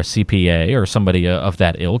attorney or a CPA or somebody of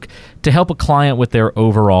that ilk, to help a client with their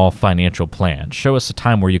overall financial plan. Show us a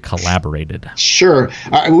time where you collaborated. Sure.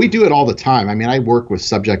 We do it all the time. I mean, I work with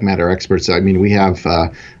subject matter experts. I mean, we have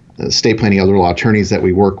estate planning, elder law attorneys that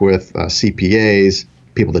we work with, CPAs,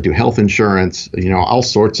 people that do health insurance, all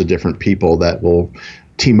sorts of different people that will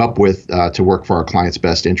team up with to work for our clients'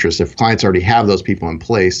 best interest. If clients already have those people in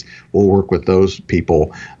place, we'll work with those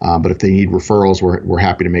people. But if they need referrals, we're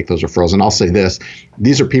happy to make those referrals. And I'll say this,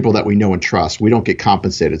 these are people that we know and trust. We don't get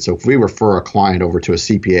compensated. So if we refer a client over to a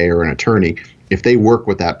CPA or an attorney, if they work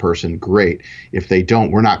with that person, great. If they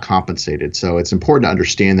don't, we're not compensated. So it's important to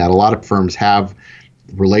understand that. A lot of firms have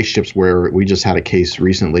relationships where we just had a case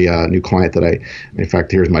recently, a new client that in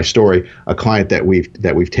fact, here's my story, a client that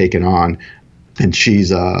we've taken on, and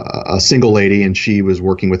she's a single lady, and she was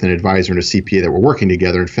working with an advisor and a CPA that were working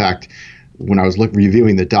together. In fact, when I was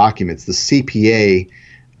reviewing the documents, the CPA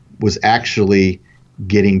was actually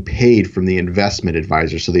getting paid from the investment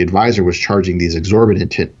advisor. So the advisor was charging these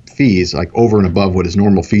exorbitant fees, like over and above what his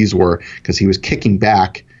normal fees were, because he was kicking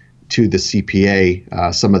back to the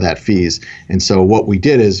CPA some of that fees. And so what we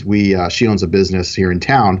did is she owns a business here in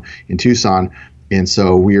town in Tucson, and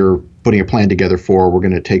so we're putting a plan together we're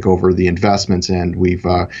going to take over the investments, and we've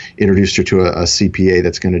introduced her to a CPA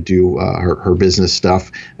that's going to do her business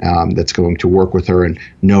stuff, that's going to work with her. And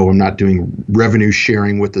no, I'm not doing revenue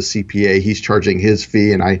sharing with the CPA. He's charging his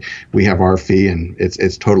fee, and we have our fee, and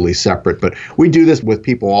it's totally separate. But we do this with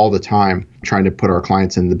people all the time, trying to put our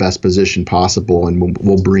clients in the best position possible, and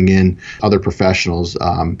we'll bring in other professionals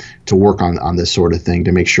to work on this sort of thing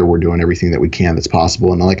to make sure we're doing everything that we can that's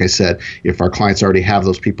possible. And like I said, if our clients already have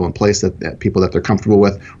those people in place, that people that they're comfortable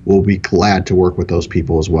with, we'll be glad to work with those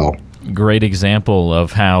people as well. Great example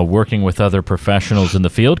of how working with other professionals in the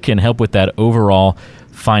field can help with that overall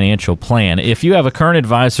financial plan. If you have a current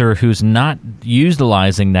advisor who's not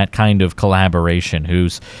utilizing that kind of collaboration,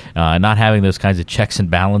 who's not having those kinds of checks and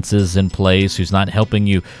balances in place, who's not helping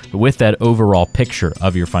you with that overall picture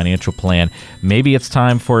of your financial plan, maybe it's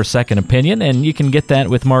time for a second opinion, and you can get that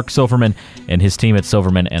with Mark Silverman and his team at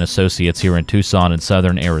Silverman & Associates here in Tucson and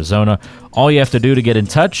Southern Arizona. All you have to do to get in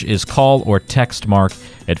touch is call or text Mark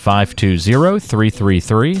at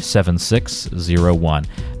 520-333-7601.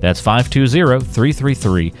 That's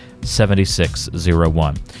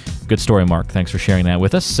 520-333-7601. Good story, Mark. Thanks for sharing that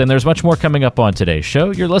with us. And there's much more coming up on today's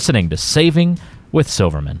show. You're listening to Saving with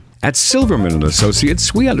Silverman. At Silverman &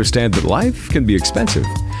 Associates, we understand that life can be expensive.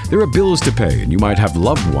 There are bills to pay, and you might have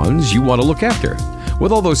loved ones you want to look after.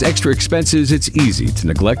 With all those extra expenses, it's easy to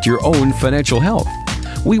neglect your own financial health.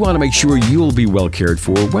 We want to make sure you'll be well cared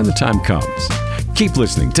for when the time comes. Keep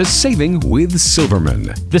listening to Saving with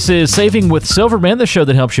Silverman. This is Saving with Silverman, the show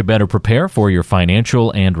that helps you better prepare for your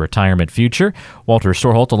financial and retirement future. Walter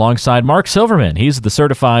Storholt alongside Mark Silverman. He's the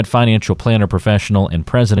certified financial planner professional and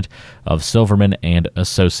president of Silverman &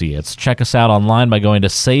 Associates. Check us out online by going to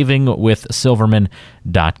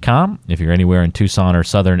savingwithsilverman.com. If you're anywhere in Tucson or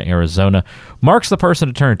Southern Arizona, Mark's the person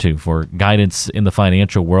to turn to for guidance in the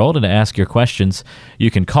financial world, and to ask your questions,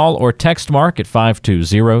 you can call or text Mark at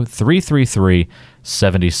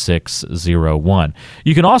 520-333-7601.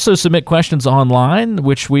 You can also submit questions online,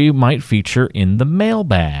 which we might feature in the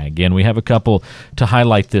mailbag. And we have a couple to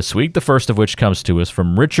highlight this week, the first of which comes to us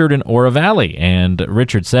from Richard in Oro Valley. And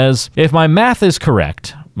Richard says, if my math is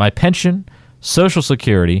correct, my pension, Social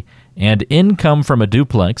Security, and income from a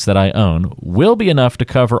duplex that I own will be enough to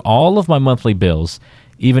cover all of my monthly bills,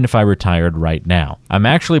 even if I retired right now. I'm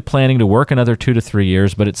actually planning to work another 2 to 3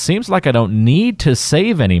 years, but it seems like I don't need to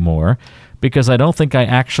save anymore because I don't think I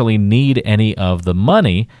actually need any of the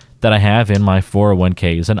money that I have in my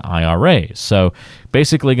 401ks and IRAs. So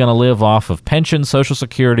basically going to live off of pension, Social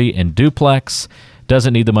Security, and duplex.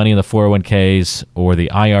 Doesn't need the money in the 401ks or the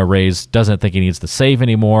IRAs. Doesn't think he needs to save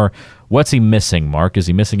anymore. What's he missing, Mark? Is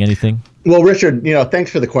he missing anything? Well, Richard, thanks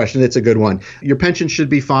for the question. It's a good one. Your pension should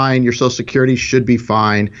be fine. Your Social Security should be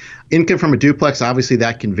fine. Income from a duplex, obviously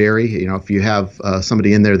that can vary. If you have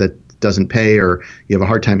somebody in there that doesn't pay, or you have a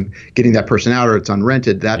hard time getting that person out, or it's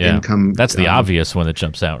unrented, that income. That's the obvious one that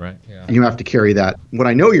jumps out, right? Yeah. You have to carry that. What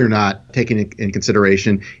I know you're not taking in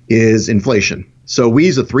consideration is inflation. So we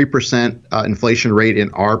use a 3% inflation rate in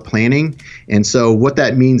our planning. And so what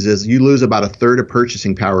that means is you lose about a third of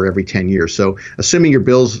purchasing power every 10 years. So assuming your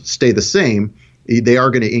bills stay the same, they are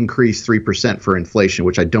going to increase 3% for inflation,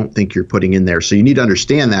 which I don't think you're putting in there. So you need to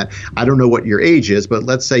understand that. I don't know what your age is, but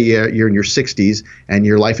let's say you're in your 60s and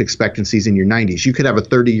your life expectancy is in your 90s. You could have a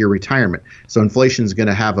 30-year retirement. So inflation is going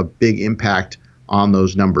to have a big impact on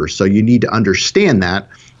those numbers. So you need to understand that.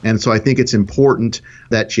 And so I think it's important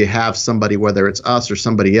that you have somebody, whether it's us or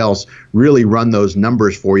somebody else, really run those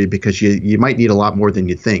numbers for you, because you might need a lot more than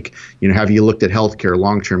you think. Have you looked at healthcare,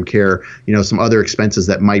 long-term care, some other expenses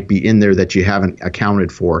that might be in there that you haven't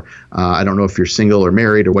accounted for? I don't know if you're single or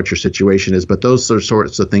married or what your situation is, but those are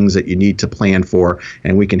sorts of things that you need to plan for,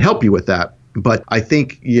 and we can help you with that. But I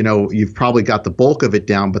think, you've probably got the bulk of it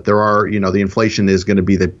down, but there are, the inflation is going to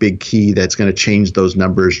be the big key that's going to change those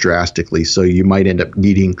numbers drastically. So you might end up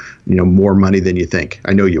needing, more money than you think.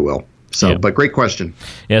 I know you will. So, But great question.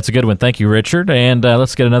 Yeah, it's a good one. Thank you, Richard. And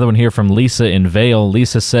let's get another one here from Lisa in Vail.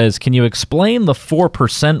 Lisa says, can you explain the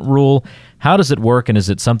 4% rule? How does it work, and is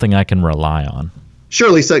it something I can rely on? Sure,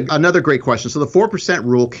 Lisa. Another great question. So the 4%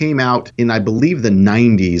 rule came out in, I believe, the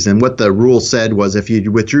 90s. And what the rule said was if you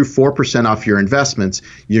withdrew 4% off your investments,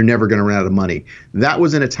 you're never going to run out of money. That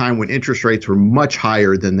was in a time when interest rates were much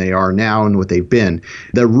higher than they are now and what they've been.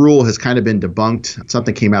 The rule has kind of been debunked.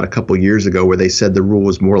 Something came out a couple of years ago where they said the rule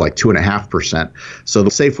was more like 2.5%. So the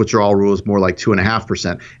safe withdrawal rule is more like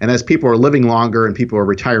 2.5%. And as people are living longer and people are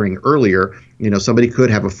retiring earlier, somebody could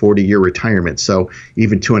have a 40-year retirement. So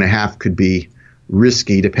even 2.5 could be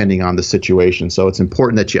risky depending on the situation. So it's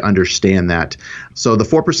important that you understand that. So the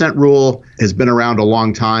 4% rule has been around a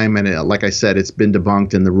long time. And like I said, it's been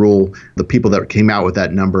debunked. And the rule, the people that came out with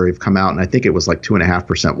that number have come out, and I think it was like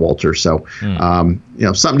 2.5%, Walter. So,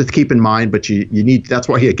 something to keep in mind, but you need, that's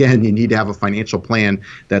why, again, you need to have a financial plan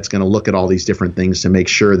that's going to look at all these different things to make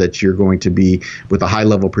sure that you're going to be, with a high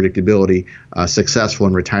level of predictability, successful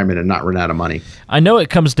in retirement and not run out of money. I know it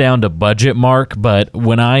comes down to budget, Mark, but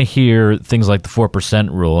when I hear things like the 4%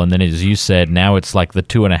 rule, and then as you said, now it's like the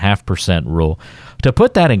 2.5% rule. To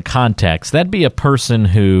put that in context, that'd be a person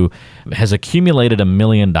who has accumulated $1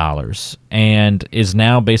 million and is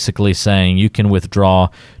now basically saying you can withdraw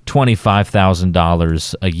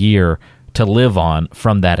 $25,000 a year to live on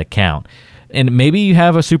from that account. And maybe you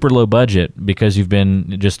have a super low budget because you've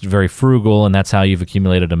been just very frugal and that's how you've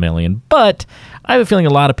accumulated $1 million. But I have a feeling a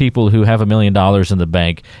lot of people who have $1 million in the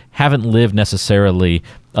bank haven't lived necessarily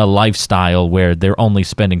a lifestyle where they're only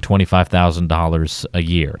spending $25,000 a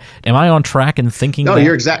year. Am I on track in thinking that? No,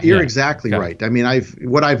 you're exactly right. I mean,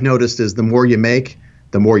 what I've noticed is the more you make,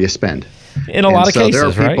 the more you spend. In a lot of cases, there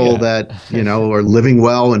are people that are living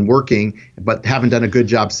well and working, but haven't done a good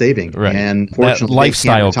job saving. Right. And fortunately, that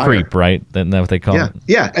lifestyle creep, right? That's what they call it.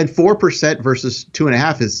 Yeah, and 4% versus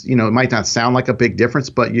 2.5 is, it might not sound like a big difference,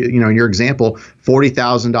 but in your example,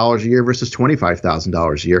 $40,000 a year versus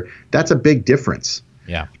 $25,000 a year, that's a big difference.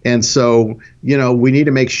 Yeah. And so, we need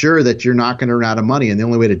to make sure that you're not going to run out of money. And the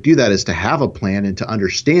only way to do that is to have a plan and to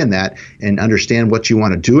understand that and understand what you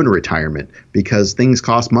want to do in retirement, because things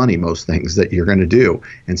cost money, most things that you're going to do.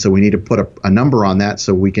 And so we need to put a number on that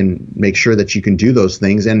so we can make sure that you can do those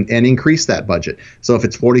things and increase that budget. So if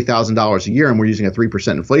it's $40,000 a year and we're using a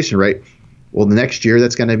 3% inflation rate, well, the next year,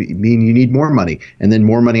 that's going to mean you need more money, and then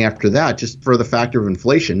more money after that, just for the factor of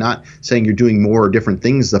inflation, not saying you're doing more or different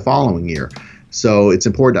things the following year. So it's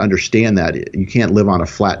important to understand that you can't live on a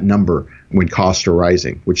flat number when costs are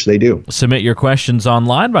rising, which they do. Submit your questions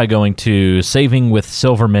online by going to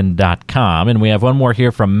savingwithsilverman.com. And we have one more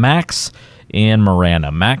here from Max in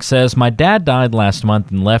Marana. Max says, my dad died last month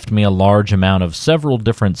and left me a large amount of several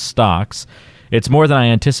different stocks. It's more than I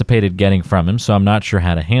anticipated getting from him, so I'm not sure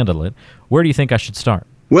how to handle it. Where do you think I should start?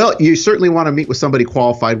 Well, you certainly want to meet with somebody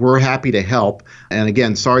qualified. We're happy to help. And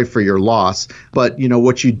again, sorry for your loss. But,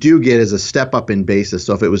 what you do get is a step up in basis.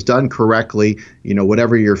 So if it was done correctly,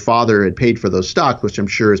 whatever your father had paid for those stocks, which I'm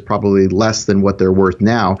sure is probably less than what they're worth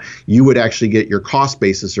now, you would actually get your cost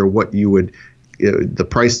basis, or what you would the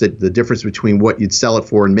price, that the difference between what you'd sell it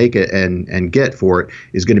for and make it and get for it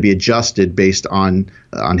is going to be adjusted based on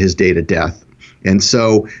his date of death. And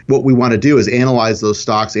so what we want to do is analyze those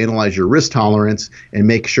stocks, analyze your risk tolerance, and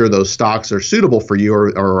make sure those stocks are suitable for you or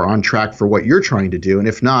are on track for what you're trying to do. And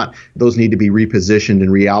if not, those need to be repositioned and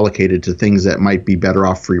reallocated to things that might be better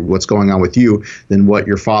off for what's going on with you than what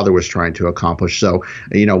your father was trying to accomplish. So,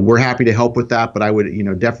 we're happy to help with that, but I would,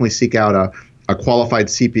 definitely seek out a qualified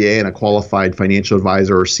CPA and a qualified financial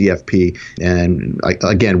advisor or CFP. And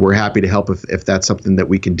again, we're happy to help if that's something that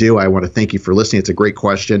we can do. I want to thank you for listening. It's a great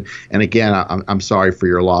question. And again, I'm sorry for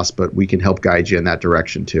your loss, but we can help guide you in that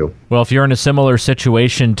direction too. Well, if you're in a similar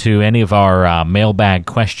situation to any of our mailbag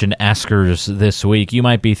question askers this week, you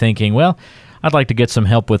might be thinking, well, I'd like to get some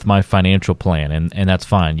help with my financial plan, and that's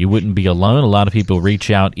fine. You wouldn't be alone. A lot of people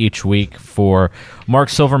reach out each week for Mark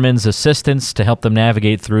Silverman's assistance to help them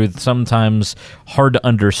navigate through sometimes hard to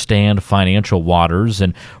understand financial waters.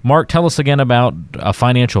 And Mark, tell us again about a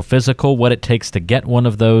financial physical, what it takes to get one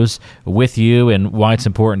of those with you, and why it's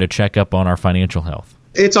important to check up on our financial health.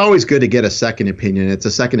 It's always good to get a second opinion. It's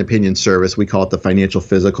a second opinion service. We call it the financial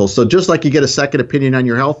physical. So just like you get a second opinion on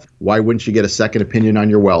your health, why wouldn't you get a second opinion on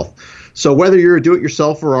your wealth? So whether you're a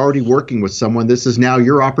do-it-yourself or already working with someone, this is now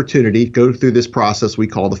your opportunity to go through this process we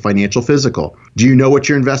call the financial physical. Do you know what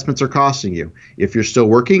your investments are costing you? If you're still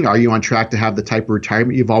working, are you on track to have the type of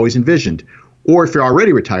retirement you've always envisioned? Or if you're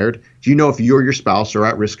already retired, do you know if you or your spouse are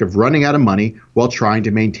at risk of running out of money while trying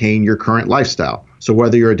to maintain your current lifestyle? So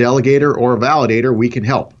whether you're a delegator or a validator, we can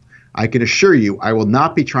help. I can assure you, I will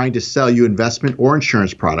not be trying to sell you investment or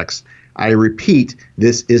insurance products. I repeat,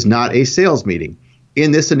 this is not a sales meeting.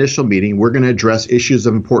 In this initial meeting, we're going to address issues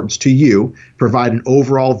of importance to you, provide an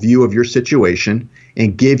overall view of your situation,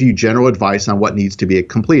 and give you general advice on what needs to be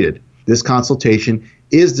completed. This consultation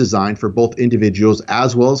is designed for both individuals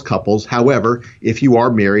as well as couples. However, if you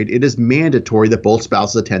are married, it is mandatory that both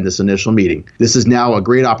spouses attend this initial meeting. This is now a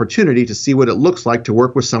great opportunity to see what it looks like to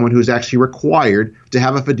work with someone who's actually required to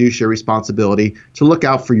have a fiduciary responsibility to look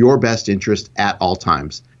out for your best interest at all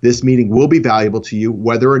times. This meeting will be valuable to you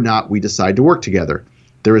whether or not we decide to work together.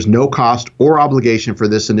 There is no cost or obligation for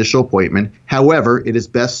this initial appointment. However, it is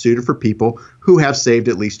best suited for people who have saved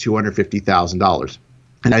at least $250,000.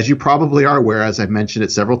 And as you probably are aware, as I've mentioned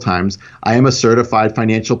it several times, I am a certified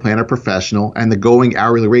financial planner professional, and the going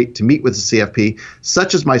hourly rate to meet with a CFP,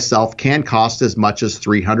 such as myself, can cost as much as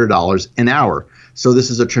 $300 an hour. So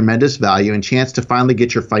this is a tremendous value and chance to finally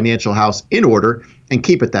get your financial house in order and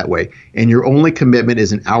keep it that way. And your only commitment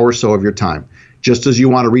is an hour or so of your time. Just as you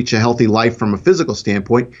want to reach a healthy life from a physical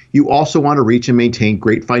standpoint, you also want to reach and maintain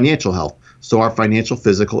great financial health. So our financial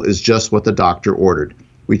physical is just what the doctor ordered.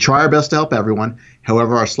 We try our best to help everyone.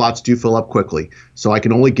 However, our slots do fill up quickly. So I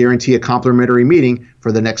can only guarantee a complimentary meeting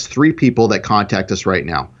for the next 3 people that contact us right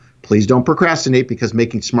now. Please don't procrastinate, because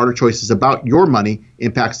making smarter choices about your money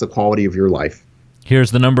impacts the quality of your life.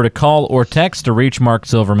 Here's the number to call or text to reach Mark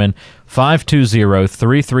Silverman,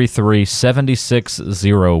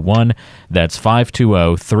 520-333-7601. That's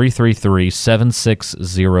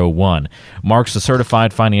 520-333-7601. Mark's a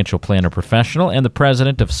certified financial planner professional and the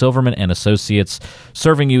president of Silverman & Associates,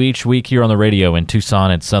 serving you each week here on the radio in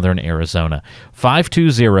Tucson and Southern Arizona.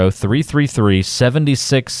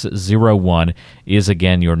 520-333-7601 is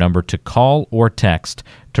again your number to call or text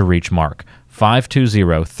to reach Mark.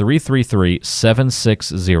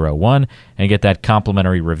 520-333-7601 and get that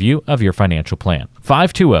complimentary review of your financial plan.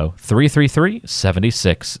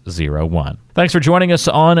 520-333-7601. Thanks for joining us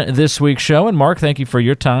on this week's show. And Mark, thank you for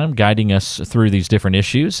your time guiding us through these different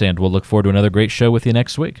issues, and we'll look forward to another great show with you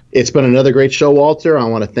next week. It's been another great show, Walter. I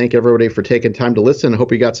want to thank everybody for taking time to listen. I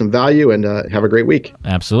hope you got some value, and have a great week.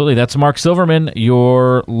 Absolutely. That's Mark Silverman,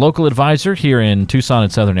 your local advisor here in Tucson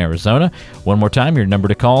and Southern Arizona. One more time, your number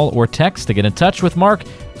to call or text to get in touch with Mark,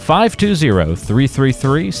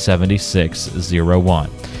 520-333-7601.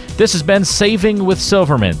 This has been Saving with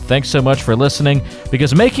Silverman. Thanks so much for listening,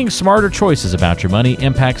 because making smarter choices about your money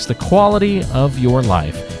impacts the quality of your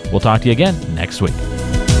life. We'll talk to you again next week.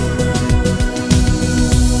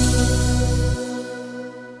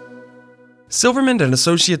 Silverman &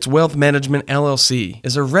 Associates Wealth Management, LLC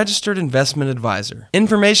is a registered investment advisor.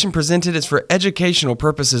 Information presented is for educational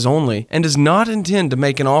purposes only and does not intend to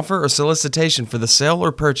make an offer or solicitation for the sale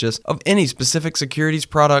or purchase of any specific securities,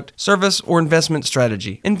 product, service, or investment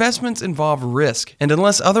strategy. Investments involve risk and,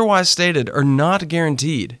 unless otherwise stated, are not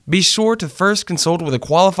guaranteed. Be sure to first consult with a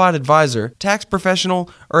qualified advisor, tax professional,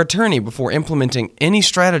 or attorney before implementing any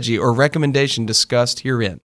strategy or recommendation discussed herein.